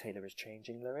maybe Taylor is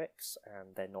changing lyrics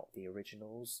and they're not the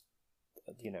originals,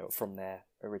 from their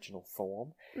original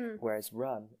form. Whereas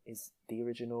Run is the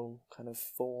original kind of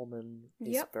form and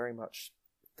is very much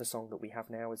the song that we have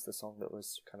now is the song that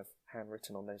was kind of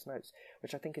handwritten on those notes,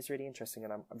 which I think is really interesting,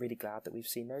 and I'm really glad that we've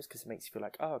seen those because it makes you feel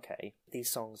like, oh, okay, these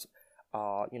songs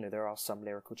are, there are some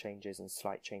lyrical changes and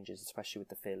slight changes, especially with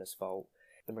the Fearless Vault.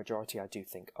 The majority, I do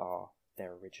think, are in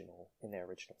their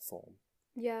original form.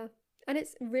 Yeah, and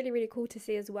it's really, really cool to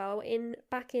see as well.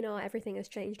 Back in our Everything Has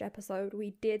Changed episode,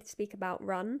 we did speak about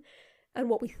Run and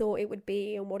what we thought it would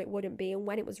be and what it wouldn't be and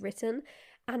when it was written.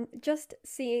 And just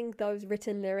seeing those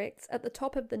written lyrics, at the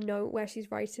top of the note where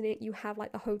she's writing it, you have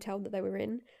like the hotel that they were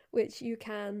in, which you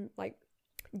can like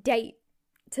date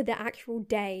to the actual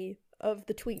day of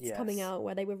the tweets coming out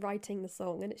where they were writing the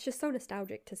song, and it's just so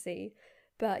nostalgic to see.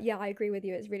 But yeah, I agree with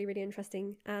you, it's really, really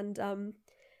interesting. And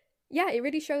it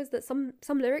really shows that some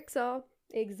lyrics are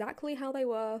exactly how they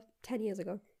were 10 years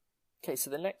ago. Okay,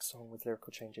 so the next song with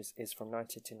lyrical changes is from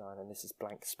 1989, and this is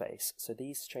Blank Space. So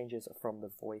these changes are from the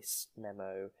voice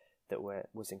memo that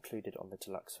was included on the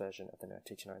deluxe version of the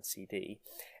 1989 CD.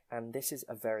 And this is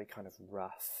a very kind of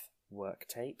rough work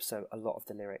tape, so a lot of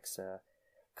the lyrics are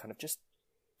kind of just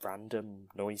random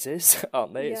noises,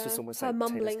 aren't they? Yeah, it's just almost like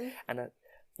mumbling. And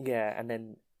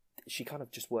then she kind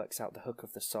of just works out the hook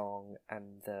of the song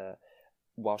and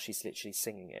while she's literally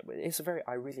singing it.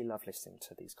 I really love listening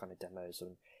to these kind of demos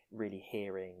and really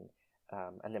hearing,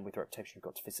 and then with Reputation we've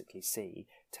got to physically see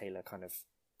Taylor kind of,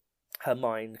 her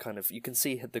mind kind of, you can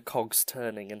see the cogs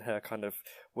turning and her kind of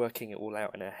working it all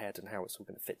out in her head and how it's all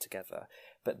going to fit together.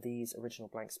 But these original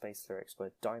Blank Space lyrics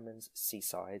were Diamonds,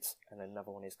 Seasides, and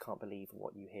another one is Can't Believe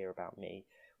What You Hear About Me,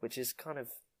 which is kind of,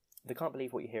 the Can't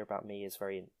Believe What You Hear About Me is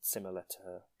very similar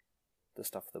to the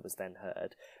stuff that was then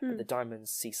heard. But the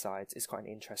Diamonds, Seasides is quite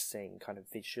an interesting kind of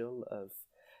visual of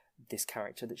this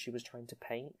character that she was trying to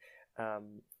paint.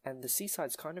 And the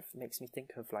Seasides kind of makes me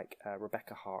think of like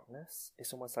Rebecca Harkness.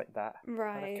 It's almost like that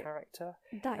kind of character.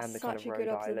 That's and the such kind of a good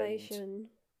observation.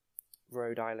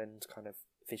 Rhode Island kind of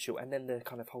visual, and then the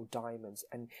kind of whole diamonds.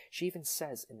 And she even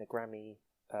says in the Grammy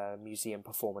Museum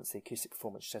performance, the acoustic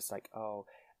performance, she says like, oh,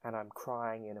 and I'm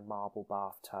crying in a marble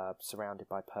bathtub surrounded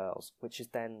by pearls, which is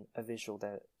then a visual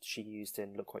that she used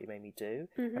in Look What You Made Me Do.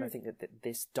 And I think that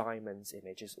this diamonds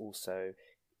image is also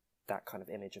that kind of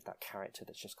image of that character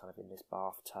that's just kind of in this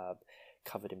bathtub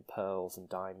covered in pearls and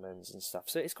diamonds and stuff.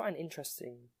 So it's quite an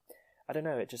interesting, I don't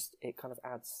know, it kind of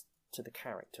adds to the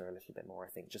character a little bit more, I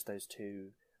think, just those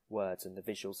two words and the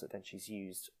visuals that then she's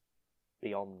used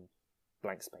beyond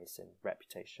Blank Space in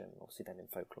Reputation, obviously then in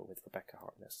Folklore with Rebecca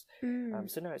Harkness.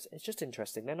 So no, it's just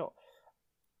interesting.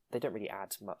 They don't really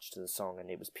add much to the song, and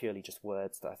it was purely just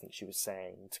words that I think she was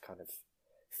saying to kind of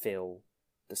fill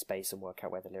the space and work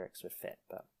out where the lyrics would fit.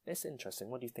 But it's interesting.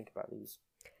 What do you think about these?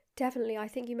 Definitely, I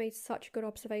think you made such a good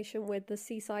observation with the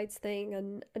Seasides thing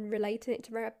and relating it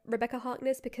to Rebecca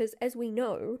Harkness, because as we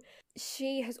know,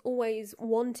 she has always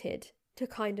wanted to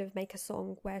kind of make a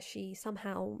song where she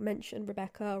somehow mentioned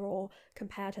Rebecca or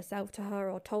compared herself to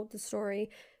her or told the story.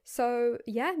 So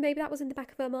yeah, maybe that was in the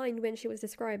back of her mind when she was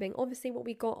describing. Obviously what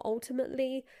we got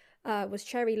ultimately was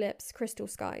Cherry Lips, Crystal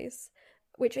Skies,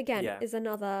 which again is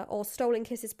another, or Stolen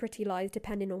Kisses, Pretty Lies,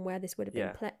 depending on where this would have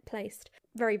been placed.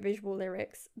 Very visual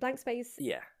lyrics. Blank Space.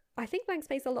 Yeah. I think Blank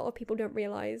Space, a lot of people don't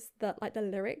realise that like the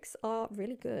lyrics are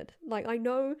really good. Like I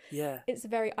know it's a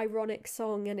very ironic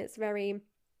song and it's very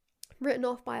written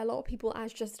off by a lot of people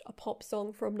as just a pop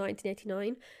song from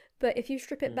 1989. But if you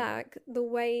strip it back, the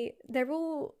way they're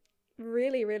all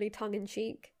really, really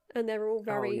tongue-in-cheek and they're all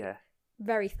very,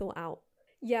 very thought out.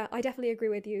 Yeah, I definitely agree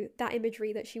with you. That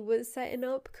imagery that she was setting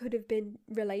up could have been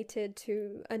related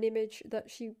to an image that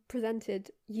she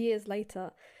presented years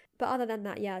later. But other than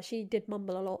that, yeah, she did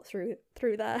mumble a lot through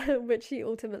there, which she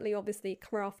ultimately obviously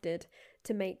crafted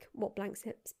to make what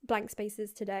Blank Space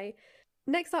is today.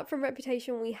 Next up from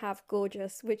Reputation, we have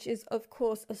Gorgeous, which is, of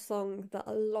course, a song that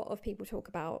a lot of people talk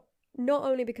about. not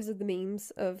only because of the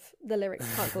memes of the lyrics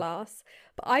cut glass,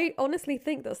 but I honestly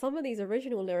think that some of these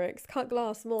original lyrics cut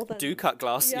glass more than... Do cut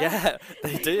glass, yeah,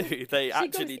 they do. They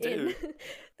actually do.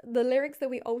 The lyrics that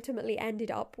we ultimately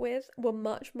ended up with were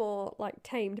much more like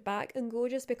tamed back, and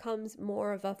Gorgeous becomes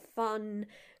more of a fun,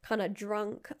 kind of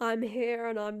drunk, I'm here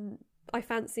and I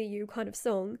fancy you kind of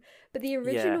song. But the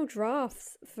original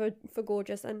drafts for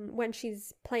Gorgeous, and when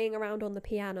she's playing around on the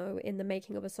piano in the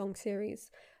Making of a Song series,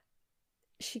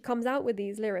 she comes out with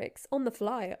these lyrics on the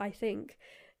fly, I think.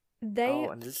 And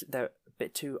they're a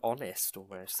bit too honest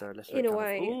almost. They're a little in bit a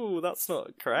way. ooh, that's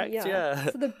not correct. Yeah.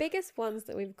 So the biggest ones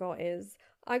that we've got is,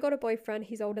 I got a boyfriend,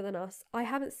 he's older than us. I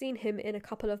haven't seen him in a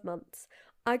couple of months.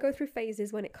 I go through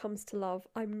phases when it comes to love.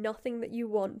 I'm nothing that you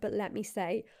want, but let me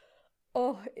say.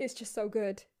 Oh, it's just so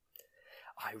good.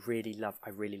 I really love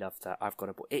that. I've got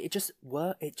a boy. It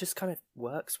just kind of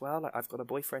works well. Like, I've got a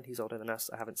boyfriend. He's older than us.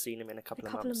 I haven't seen him in a couple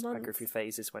of months. I go through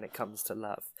phases when it comes to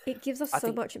love. It gives us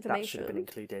so much information. That should have been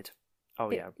included.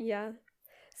 Oh yeah. Yeah.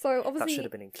 So obviously that should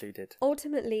have been included.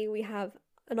 Ultimately, we have,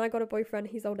 and I got a boyfriend.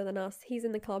 He's older than us. He's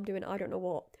in the club doing I don't know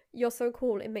what. You're so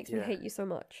cool. It makes me hate you so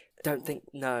much.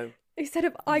 No. Instead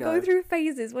of I go through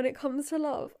phases when it comes to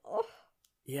love. Oh.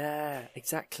 Yeah,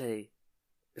 exactly.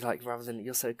 Like, rather than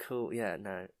you're so cool. Yeah,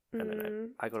 no.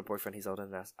 I got a boyfriend. He's older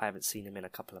than us. I haven't seen him in a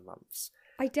couple of months.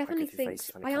 I definitely think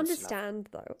I understand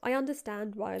though. I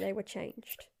understand why they were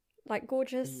changed. Like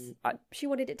Gorgeous, she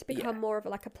wanted it to become more of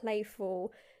like a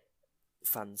playful,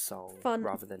 fun song,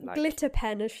 rather than like glitter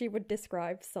pen, as she would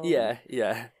describe song. Yeah,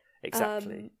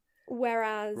 exactly.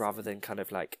 Whereas, rather than kind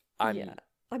of like I'm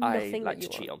nothing like to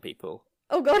cheat on people.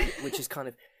 Oh god, which is kind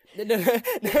of no,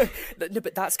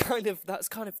 but that's kind of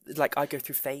like, I go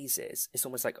through phases. It's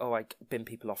almost like, I bin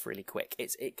people off really quick.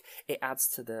 It adds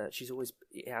to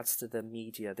the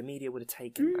media. The media would have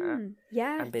taken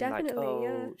that, and been like,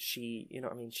 she, you know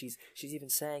what I mean? She's even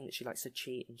saying that she likes to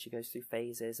cheat and she goes through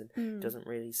phases and doesn't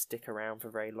really stick around for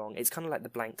very long. It's kind of like the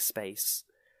Blank Space.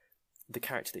 The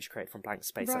character that she created from Blank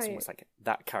Space, that's almost like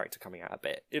that character coming out a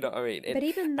bit. You know what I mean? But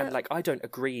even and like, I don't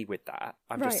agree with that.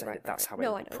 I'm just saying that's how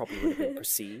it probably would have been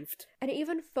perceived. And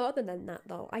even further than that,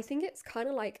 though, I think it's kind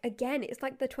of like, again, it's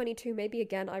like the 22. Maybe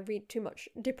again, I read too much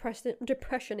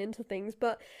depression into things,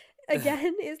 but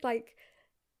again, it's like,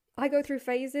 I go through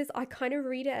phases. I kind of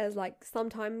read it as like,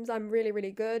 sometimes I'm really,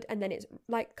 really good, and then it's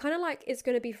like kind of like it's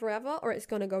going to be forever or it's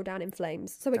going to go down in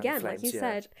flames. So again, like you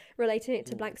said, relating it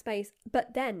to Blank Space,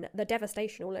 but then the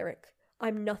devastational lyric,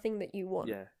 I'm nothing that you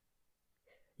want.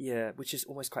 Yeah, which is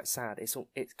almost quite sad.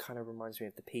 It kind of reminds me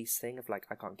of the peace thing of like,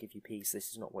 I can't give you peace. This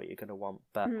is not what you're going to want,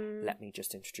 but let me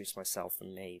just introduce myself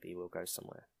and maybe we'll go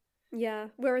somewhere. Yeah,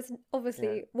 whereas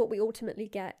obviously what we ultimately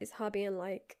get is her being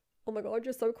like, oh my god,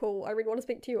 you're so cool. I really want to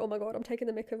speak to you. Oh my god, I'm taking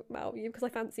the mick out of you because I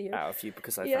fancy you. Out of you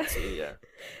because I fancy you, yeah.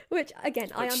 Which, again,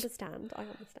 I understand.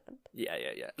 Yeah.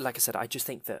 Like I said, I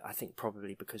think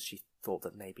probably because she thought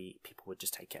that maybe people would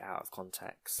just take it out of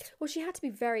context. Well, she had to be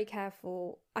very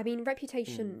careful. I mean,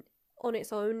 Reputation on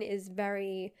its own is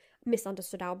very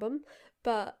misunderstood album,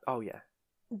 but... Oh, yeah.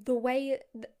 The way...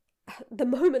 The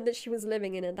moment that she was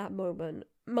living in at that moment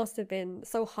must have been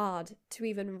so hard to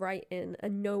even write in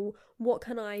and know, what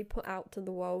can I put out to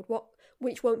the world,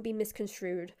 which won't be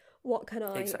misconstrued, what can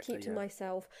I keep to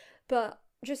myself. But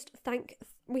just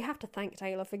we have to thank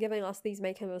Taylor for giving us these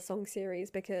Making of a Song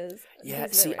series, because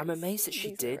I'm amazed that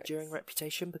she did during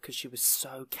Reputation, because she was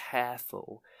so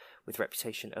careful with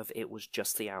Reputation of, it was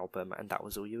just the album and that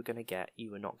was all you were going to get.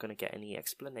 You were not going to get any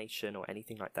explanation or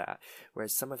anything like that.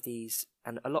 Whereas some of these,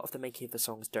 and a lot of the Making of the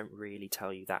Songs, don't really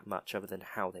tell you that much other than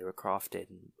how they were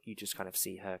crafted, and you just kind of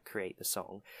see her create the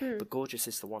song. But Gorgeous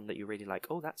is the one that you're really like,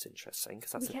 oh, that's interesting,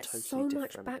 because that's a totally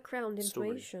different much background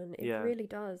information. It really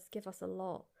does give us a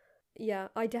lot. Yeah,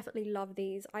 I definitely love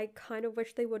these. I kind of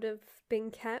wish they would have been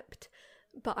kept,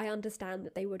 but I understand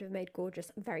that they would have made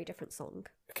Gorgeous a very different song.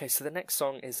 Okay, so the next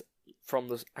song is from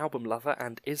the album Lover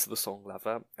and is the song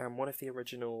Lover, and one of the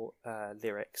original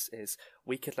lyrics is,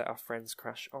 we could let our friends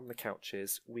crash on the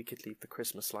couches, we could leave the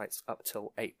Christmas lights up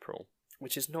till April,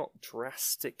 which is not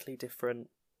drastically different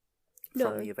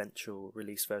from the eventual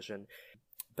release version.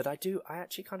 But I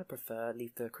actually kind of prefer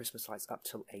leave the Christmas lights up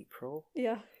till April.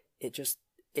 Yeah.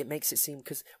 It makes it seem,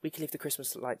 because we can leave the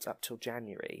Christmas lights up till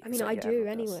January. I mean, I do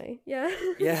anyway. Yeah.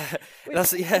 Yeah.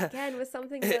 Again, was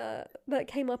something that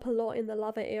came up a lot in the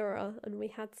Lover era, and we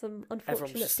had some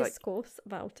unfortunate discourse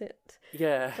about it.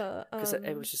 Yeah. Because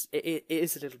it was just, it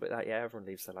is a little bit like, everyone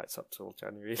leaves their lights up till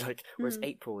January. Like, whereas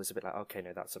April is a bit like, okay,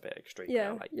 no, that's a bit extreme.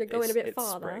 Yeah, now. Like, you're going a bit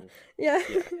farther. Spring. Yeah.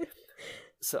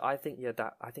 So I think,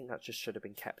 that just should have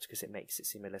been kept, because it makes it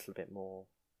seem a little bit more.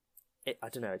 I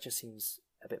don't know. It just seems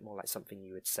a bit more like something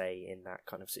you would say in that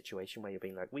kind of situation where you're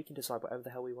being like, we can decide whatever the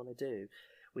hell we want to do.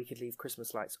 We could leave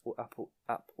Christmas lights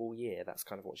up all year. That's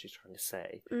kind of what she's trying to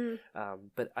say.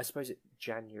 But I suppose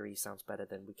January sounds better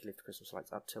than we could leave the Christmas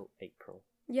lights up till April.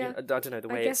 Yeah. I don't know, the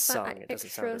way it's sung, it doesn't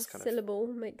sound as kind of... syllable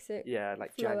makes it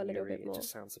like flow January, a little bit more. It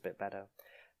just sounds a bit better.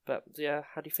 But yeah,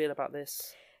 how do you feel about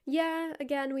this? Yeah,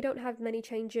 again, we don't have many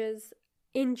changes.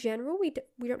 In general, we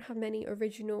don't have many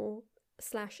original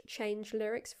 / change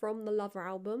lyrics from the Lover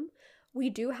album. We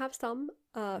do have some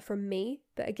from Me,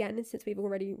 but again, since we've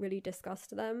already really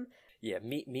discussed them. Yeah,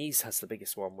 Me's has the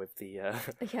biggest one with the...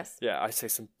 yes. Yeah, I say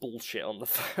some bullshit on the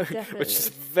phone, Definitely. which is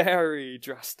very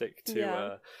drastic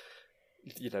to,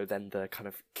 then the kind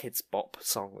of Kids Bop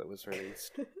song that was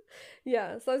released.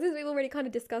 Yeah, so since we've already kind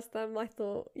of discussed them,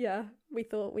 we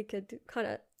thought we could kind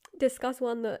of discuss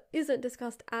one that isn't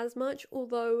discussed as much,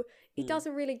 although it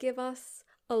doesn't really give us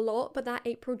a lot, but that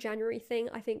April-January thing,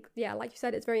 I think, like you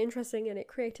said, it's very interesting, and it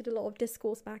created a lot of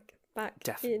discourse back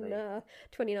Definitely. in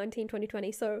 2019,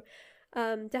 2020, so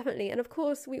definitely. And of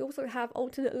course, we also have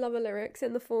alternate Lover lyrics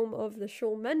in the form of the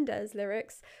Shawn Mendes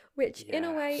lyrics, which in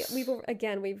a way,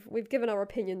 we've given our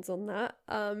opinions on that,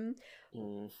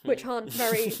 which aren't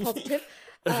very positive,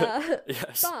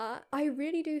 yes. but I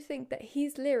really do think that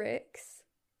his lyrics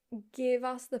give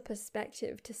us the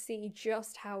perspective to see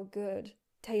just how good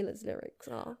Taylor's lyrics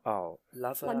are. Oh,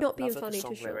 Lover, like not being Lover funny the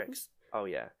song to Shawn. lyrics. Oh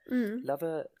yeah,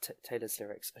 Lover Taylor's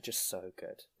lyrics are just so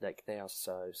good. Like they are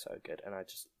so good, and I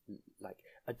just like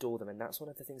adore them. And that's one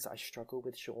of the things that I struggle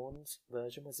with Shawn's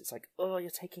version, was it's like, oh,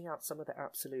 you're taking out some of the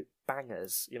absolute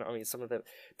bangers. You know what I mean? Some of the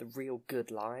real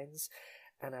good lines.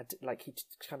 And he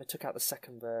kind of took out the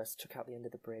second verse, took out the end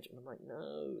of the bridge, and I'm like,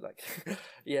 no, like,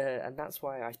 yeah. And that's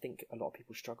why I think a lot of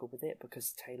people struggle with it,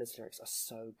 because Taylor's lyrics are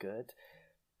so good,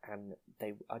 and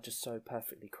they are just so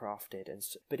perfectly crafted,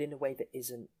 but in a way that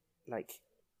isn't like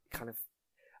kind of,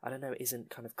 I don't know, isn't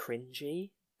kind of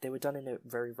cringy. They were done in a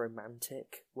very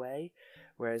romantic way,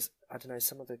 whereas I don't know,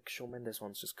 some of the Shawn Mendes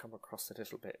ones just come across a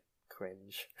little bit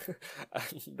cringe,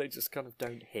 and they just kind of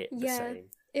don't hit the same.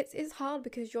 It's hard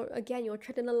because you're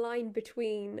treading a line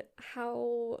between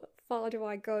how far do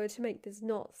I go to make this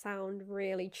not sound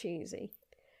really cheesy.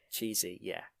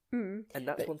 Yeah. And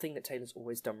that's one thing that Taylor's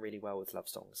always done really well with love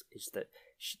songs, is that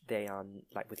they are,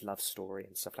 like with Love Story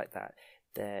and stuff like that,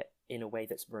 they're in a way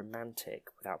that's romantic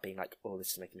without being like, oh,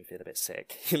 this is making me feel a bit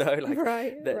sick, you know, like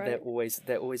they're always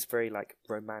very like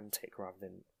romantic rather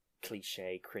than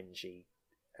cliche, cringy,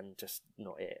 and just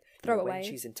not it. Throwaway. When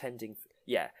she's intending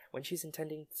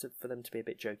for them to be a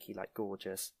bit jokey, like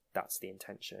Gorgeous, that's the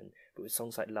intention. But with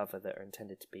songs like Lover that are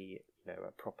intended to be, you know,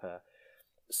 a proper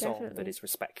song that is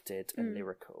respected and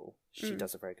lyrical, she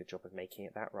does a very good job of making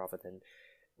it that, rather than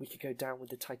we could go down with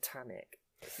the Titanic.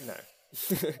 No.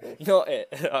 Not it.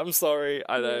 I'm sorry.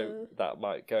 I know that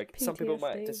might go. PTSD. Some people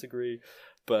might disagree,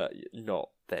 but not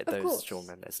that those course. Shawn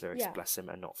Mendes lyrics, bless him,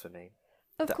 are not for me.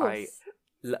 Of course.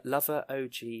 Lover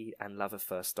OG and Lover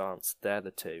First Dance, they're the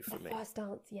two for me. First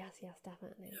Dance, yes,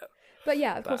 definitely. Yeah. But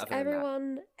yeah, of course,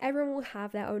 everyone will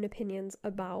have their own opinions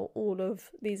about all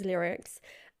of these lyrics.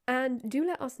 And do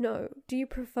let us know, do you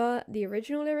prefer the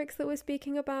original lyrics that we're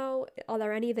speaking about? Are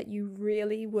there any that you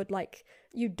really would like,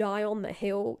 you die on the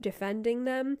hill defending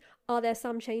them? Are there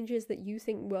some changes that you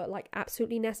think were like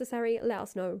absolutely necessary? Let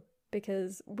us know,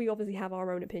 because we obviously have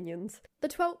our own opinions. The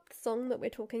 12th song that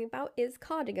we're talking about is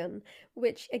Cardigan,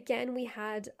 which again we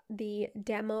had the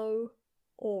demo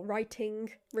or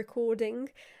recording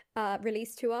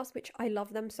released to us, which I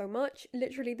love them so much.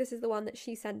 Literally, this is the one that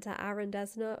she sent to Aaron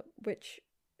Dessner, which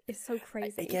is so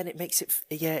crazy. Again, it makes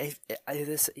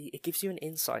it gives you an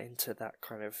insight into that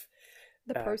kind of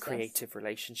the creative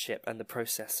relationship and the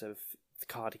process of the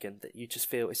Cardigan, that you just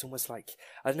feel it's almost like,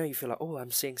 I don't know, you feel like, oh,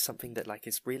 I'm seeing something that like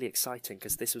is really exciting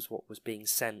because this was what was being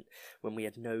sent when we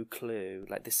had no clue.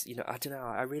 Like this, you know, I don't know,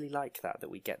 I really like that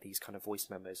we get these kind of voice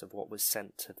memos of what was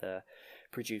sent to the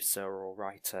producer or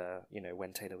writer, you know,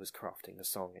 when Taylor was crafting the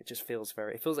song. It just feels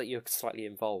it feels like you're slightly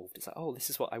involved. It's like, oh, this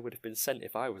is what I would have been sent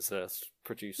if I was a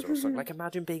producer or something. Like,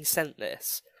 imagine being sent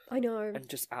this. I know. And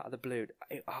just out of the blue,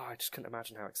 I just couldn't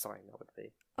imagine how exciting that would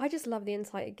be. I just love the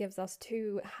insight it gives us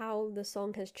to how the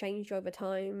song has changed over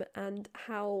time, and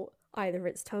how either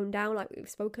it's toned down like we've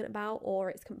spoken about, or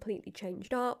it's completely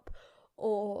changed up,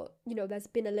 or, you know, there's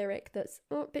been a lyric that's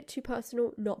a bit too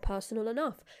personal, not personal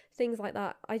enough, things like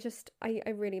that. I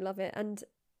really love it. And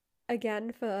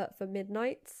again, for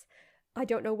Midnights, I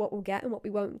don't know what we'll get and what we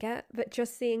won't get, but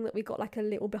just seeing that we got like a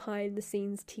little behind the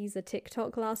scenes teaser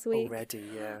TikTok last week. Already,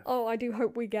 yeah. Oh, I do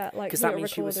hope we get like because that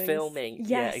means recordings. She was filming. Yes.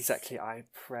 Yeah, exactly. I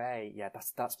pray. Yeah,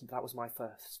 that was my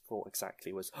first thought.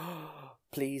 Exactly, was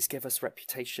please give us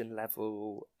Reputation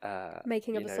level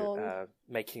making of the song,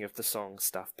 making of the song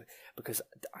stuff, because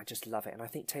I just love it, and I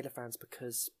think Taylor fans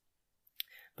because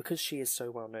she is so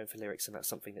well known for lyrics, and that's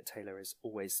something that Taylor has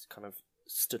always kind of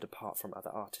stood apart from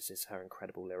other artists, is her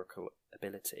incredible lyrical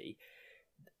ability.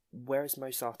 Whereas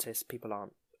most artists, people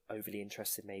aren't overly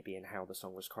interested maybe in how the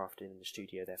song was crafted in the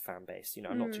studio, their fan base.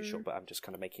 I'm not too sure, but I'm just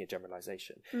kind of making a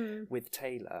generalization. With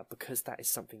Taylor, because that is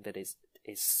something that is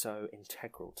so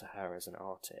integral to her as an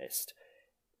artist,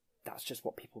 that's just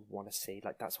what people want to see.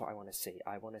 Like, that's what I want to see.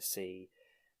 I want to see,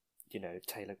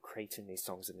 Taylor creating these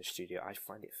songs in the studio. I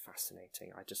find it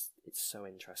fascinating. It's so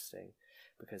interesting,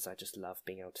 because I just love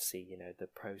being able to see, the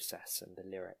process and the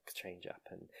lyric change up,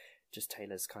 and just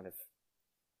Taylor's kind of,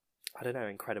 I don't know,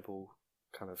 incredible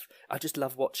kind of. I just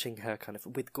love watching her kind of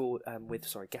with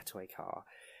Getaway Car,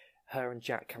 her and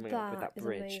Jack coming up with that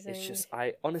bridge. Amazing. It's just,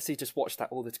 I honestly just watch that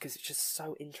all the, because it's just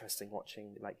so interesting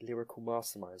watching like lyrical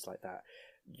masterminds like that.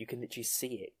 You can literally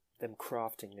see it, them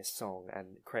crafting this song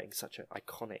and creating such an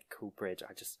iconic, cool bridge.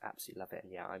 I just absolutely love it,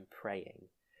 and yeah, I'm praying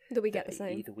that we get the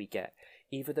same. Either we get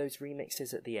those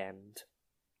remixes at the end.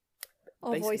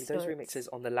 Or basically, voice those notes. remixes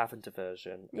on the Lavender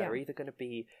version are Yeah. either going to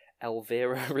be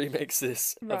Elvira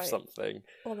remixes of Right. something,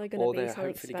 Or they're or going they're to be something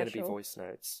hopefully going to be special. voice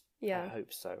notes. Yeah. I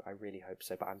hope so. I really hope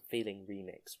so. But I'm feeling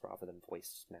remix rather than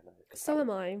voice memo. So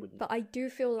am I, but I do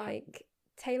feel like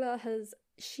Taylor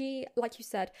like you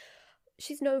said,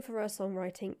 she's known for her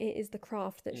songwriting. It is the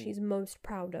craft that she's most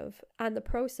proud of, and the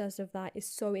process of that is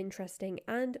so interesting.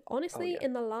 And honestly,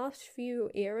 in the last few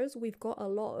eras, we've got a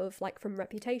lot of, like, from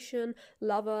Reputation,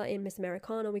 Lover, in Miss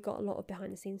Americana, we got a lot of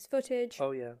behind the scenes footage.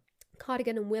 Oh yeah.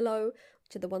 Cardigan and Willow,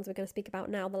 which are the ones we're going to speak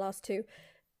about now, the last two.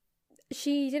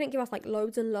 She didn't give us like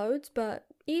loads and loads, but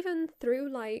even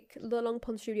through like the Long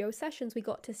Pond Studio sessions, we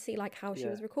got to see like how she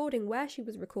was recording, where she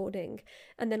was recording,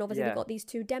 and then obviously we got these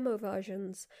 2 demo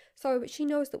versions. So she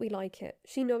knows that we like it.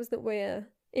 She knows that we're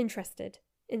interested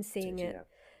in seeing it. Yeah.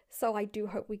 So I do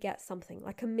hope we get something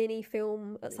like a mini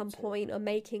film at some point, a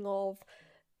making of.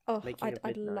 Oh,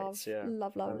 I'd love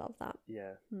that.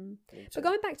 Yeah. But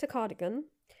going back to Cardigan,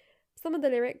 some of the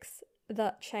lyrics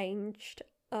that changed.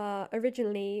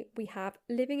 Originally, we have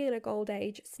living in a gold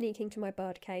age, sneaking to my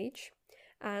birdcage,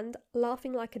 and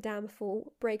laughing like a damn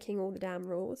fool, breaking all the damn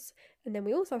rules. And then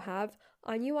we also have,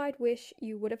 I knew I'd wish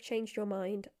you would have changed your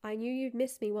mind. I knew you'd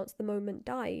miss me once the moment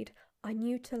died. I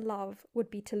knew to love would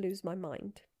be to lose my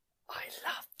mind. I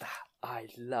love that. I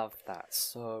love that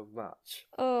so much.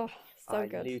 Oh, so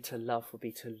good. I knew to love would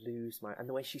be to lose my... And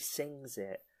the way she sings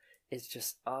it, it's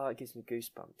just... it gives me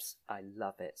goosebumps. I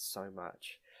love it so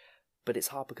much. But it's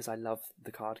hard because I love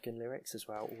the Cardigan lyrics as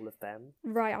well, all of them.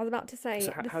 Right, I was about to say...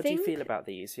 So how do you feel about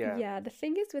these? Yeah. Yeah, the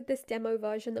thing is with this demo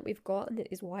version that we've got and that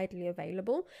is widely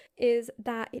available is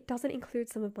that it doesn't include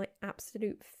some of my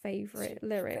absolute favourite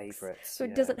lyrics. So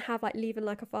it doesn't have like leaving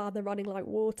like a father, running like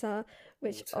water,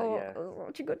 which,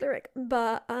 such a good lyric.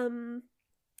 But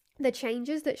the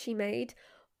changes that she made,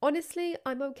 honestly,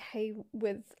 I'm okay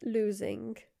with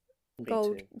losing...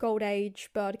 Gold age,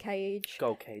 birdcage,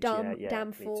 gold cage,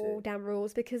 damn fool, damn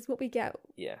rules, because what we get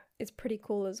is pretty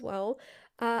cool as well.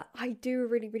 I do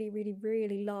really, really, really,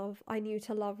 really love I knew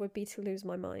to love would be to lose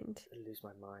my mind. Lose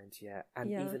my mind, yeah.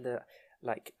 And even the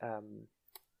like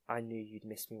I knew you'd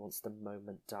miss me once the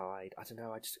moment died. I don't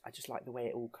know, I just like the way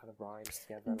it all kind of rhymes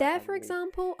together. There, like, for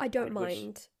example, I don't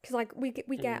mind. Because like we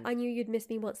get I knew you'd miss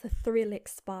me once the thrill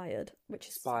expired, which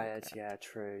is expired, yeah,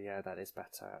 true, yeah, that is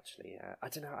better actually, yeah. I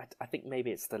don't know, I think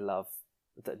maybe it's the love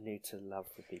that knew to love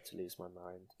would be to lose my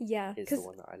mind. Yeah, is the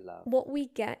one that I love. What we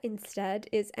get instead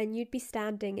is, and you'd be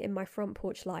standing in my front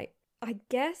porch light. I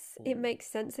guess it makes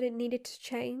sense that it needed to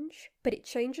change, but it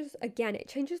changes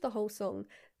the whole song.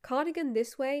 Cardigan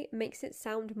this way makes it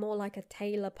sound more like a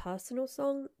Taylor personal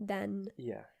song than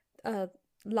a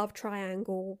love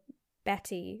triangle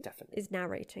Betty is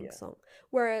narrating song.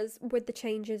 Whereas with the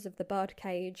changes of the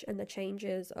birdcage and the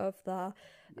changes of the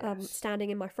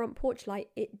standing in my front porch light,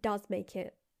 it does make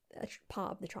it a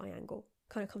part of the triangle.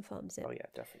 Kind of confirms it. Oh yeah,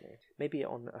 definitely. Maybe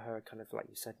on her kind of, like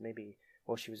you said, maybe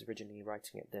while she was originally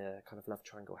writing it, the kind of love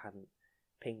triangle hadn't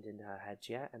pinged into her head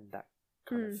yet, and that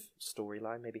kind of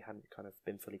storyline maybe hadn't kind of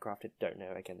been fully crafted. Don't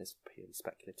know, again, this is purely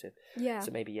speculative. Yeah.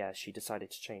 So maybe she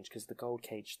decided to change, because the gold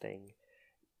cage thing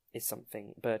is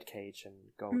something, birdcage and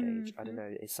gold age, I don't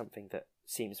know, is something that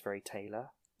seems very Taylor.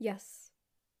 Yes.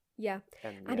 Yeah.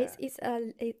 And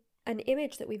an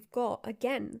image that we've got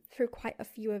again through quite a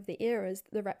few of the eras,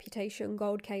 the Reputation,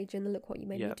 Gold Cage, and the Look What You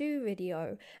Made Me Do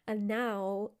video, and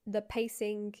now the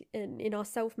pacing in our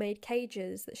Self-Made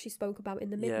Cages that she spoke about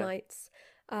in the Midnights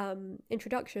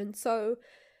introduction. So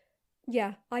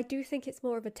yeah, I do think it's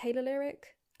more of a Taylor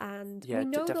lyric, and we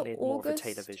know that more of a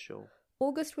Taylor visual.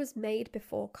 August was made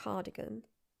before Cardigan,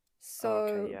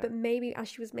 so but maybe as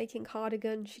she was making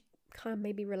Cardigan, she kind of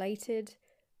maybe related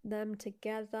them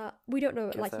together. We don't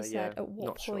know, like you said, at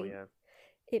what point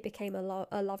it became a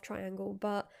love triangle,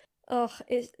 but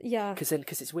it's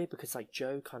because it's weird because like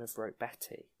Joe kind of wrote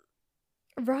Betty,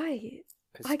 right?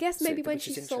 I guess maybe when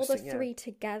she saw the three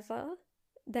together,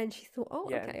 then she thought,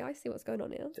 okay, I see what's going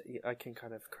on here. I can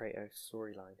kind of create a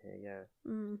storyline here.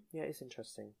 Yeah, it's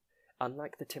interesting.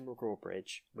 Unlike the Tim McGraw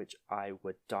Bridge, which I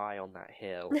would die on that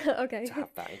hill to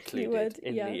have that included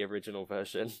in the original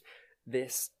version,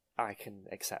 this I can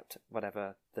accept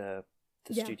whatever the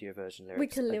studio version lyrics we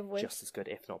can live with. Just as good,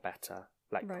 if not better,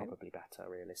 probably better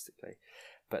realistically.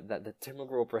 But the Tim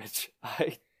McGraw Bridge,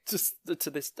 I just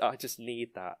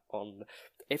need that on.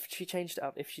 If she changed it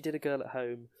up, if she did A Girl at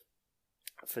Home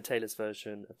for Taylor's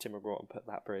version of Tim McGraw and put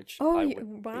that bridge, I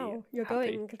would be you're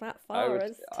happy. Going that far.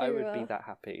 I would be that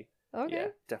happy. Okay, yeah,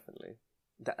 definitely.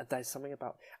 There's something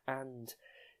about, and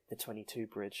the 22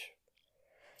 bridge.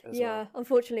 Well.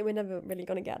 Unfortunately, we're never really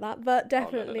going to get that, but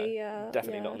definitely,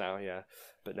 definitely not now. Yeah,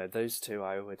 but no, those two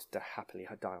I would happily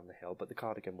die on the hill. But the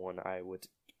Cardigan one, I would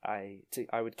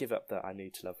give up the "I Knew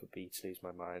to Love Would Be to Lose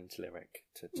My Mind" lyric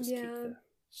to just keep the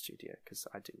studio, because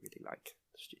I do really like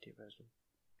the studio version.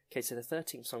 Okay, so the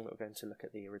 13th song that we're going to look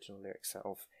at the original lyrics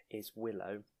of is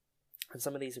 "Willow," and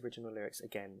some of these original lyrics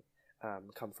again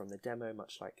come from the demo,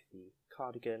 much like the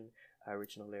Cardigan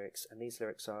original lyrics, and these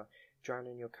lyrics are: "Drown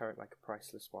in your current like a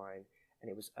priceless wine, and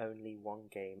it was only one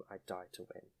game I'd die to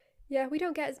win." Yeah, we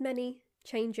don't get as many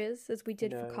changes as we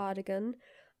did for Cardigan.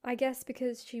 I guess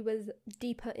because she was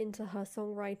deeper into her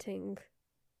songwriting,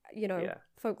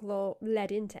 Folklore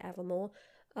led into Evermore.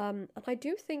 And I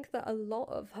do think that a lot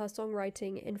of her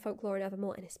songwriting in Folklore and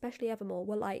Evermore, and especially Evermore,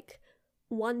 were like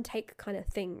one take kind of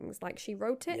things. Like she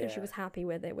wrote it and she was happy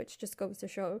with it, which just goes to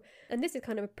show. And this is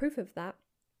kind of a proof of that.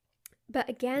 But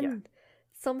again,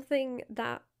 something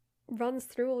that runs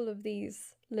through all of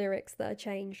these lyrics that are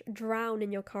changed: drown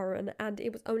in your current, and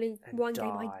it was only one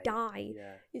game I die.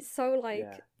 It's so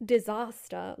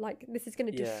disaster, like this is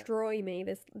going to destroy me,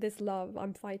 this love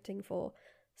I'm fighting for.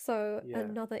 So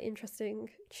another interesting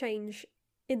change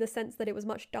in the sense that it was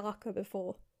much darker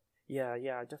before.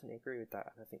 I definitely agree with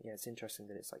that. And I think it's interesting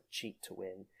that it's like cheat to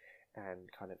win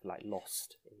and kind of like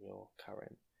lost in your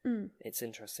current. It's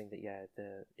interesting that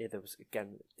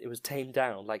it was tamed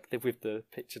down, like with the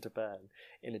Picture to Burn,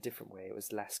 in a different way. It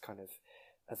was less kind of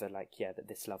a that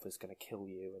this love is going to kill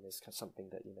you, and is something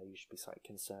that you should be slightly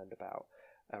concerned about,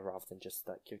 rather than just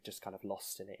that you're just kind of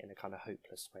lost in it in a kind of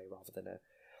hopeless way, rather than a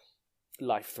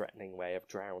life-threatening way of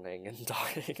drowning and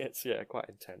dying. It's quite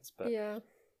intense, but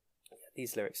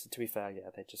these lyrics, to be fair,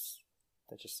 they're just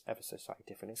ever so slightly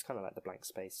different. It's kind of like the Blank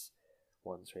Space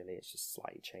ones, really. It's just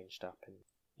slightly changed up and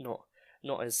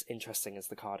not as interesting as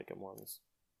the Cardigan ones.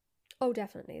 Oh,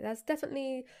 definitely. There's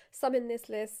definitely some in this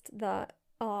list that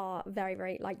are very,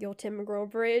 very like your Tim McGraw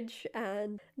Bridge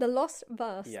and the Lost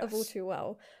Verse of All Too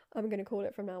Well. I'm going to call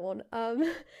it from now on.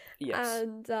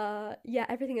 And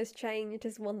Everything Has Changed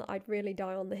is one that I'd really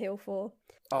die on the hill for.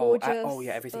 Gorgeous.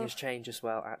 Everything Has Changed as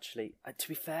well, actually. To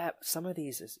be fair, some of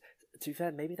these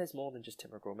maybe there's more than just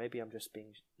Tim McGraw. Maybe I'm just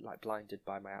being like blinded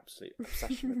by my absolute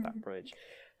obsession with that bridge.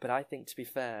 But I think, to be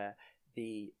fair,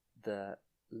 the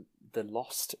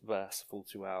Lost verse of All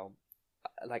Too Well,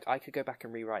 like I could go back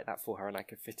and rewrite that for her, and I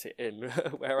could fit it in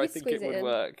where I think it would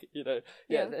work.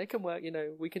 It can work.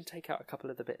 We can take out a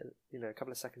couple of a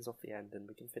couple of seconds off the end, and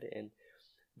we can fit it in.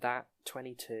 That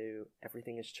 22,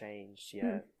 Everything Has Changed,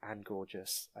 and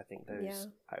Gorgeous. I think those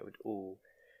I would all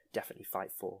definitely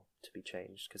fight for to be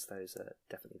changed, because those are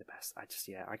definitely the best.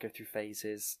 I go through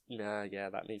phases.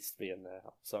 That needs to be in there.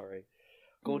 I'm sorry.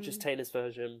 Gorgeous Taylor's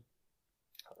version.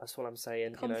 That's what I'm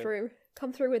saying. Come through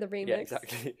with a remix. Yeah,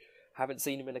 exactly. Haven't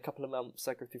seen him in a couple of months.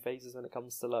 I go through phases when it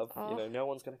comes to love. No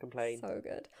one's going to complain. So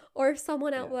good. Or if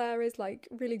someone out there is like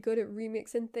really good at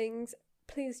remixing things,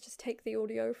 please just take the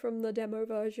audio from the demo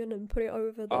version and put it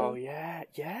over the... Oh, yeah.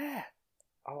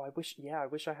 Oh, I wish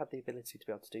I had the ability to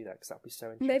be able to do that, because that would be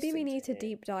so interesting. Maybe we need to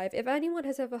deep dive. If anyone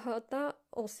has ever heard that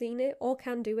or seen it or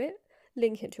can do it,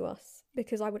 link it to us,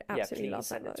 because I would absolutely love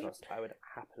that version. Send it to us. I would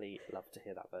happily love to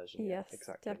hear that version. Yes,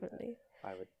 exactly. Definitely.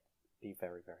 I would be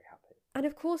very, very happy. And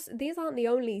of course, these aren't the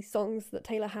only songs that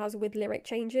Taylor has with lyric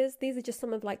changes. These are just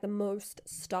some of like the most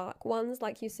stark ones,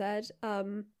 like you said.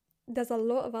 there's a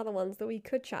lot of other ones that we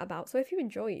could chat about. So if you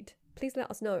enjoyed, please let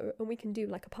us know, and we can do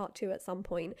like a part 2 at some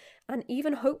point. And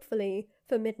even hopefully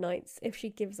for Midnights, if she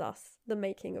gives us the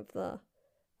making of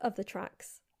the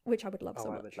tracks, which I would love so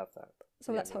much. I would love that.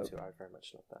 So let's hope. Too. I very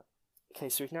much love that. Okay,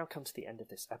 so we've now come to the end of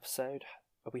this episode.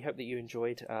 We hope that you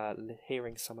enjoyed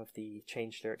hearing some of the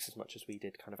changed lyrics as much as we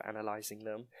did kind of analysing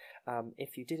them.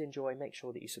 If you did enjoy, make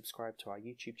sure that you subscribe to our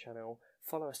YouTube channel,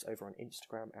 follow us over on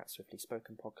Instagram at Swiftly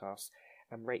Spoken Podcast,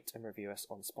 and rate and review us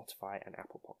on Spotify and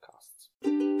Apple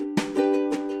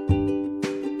Podcasts.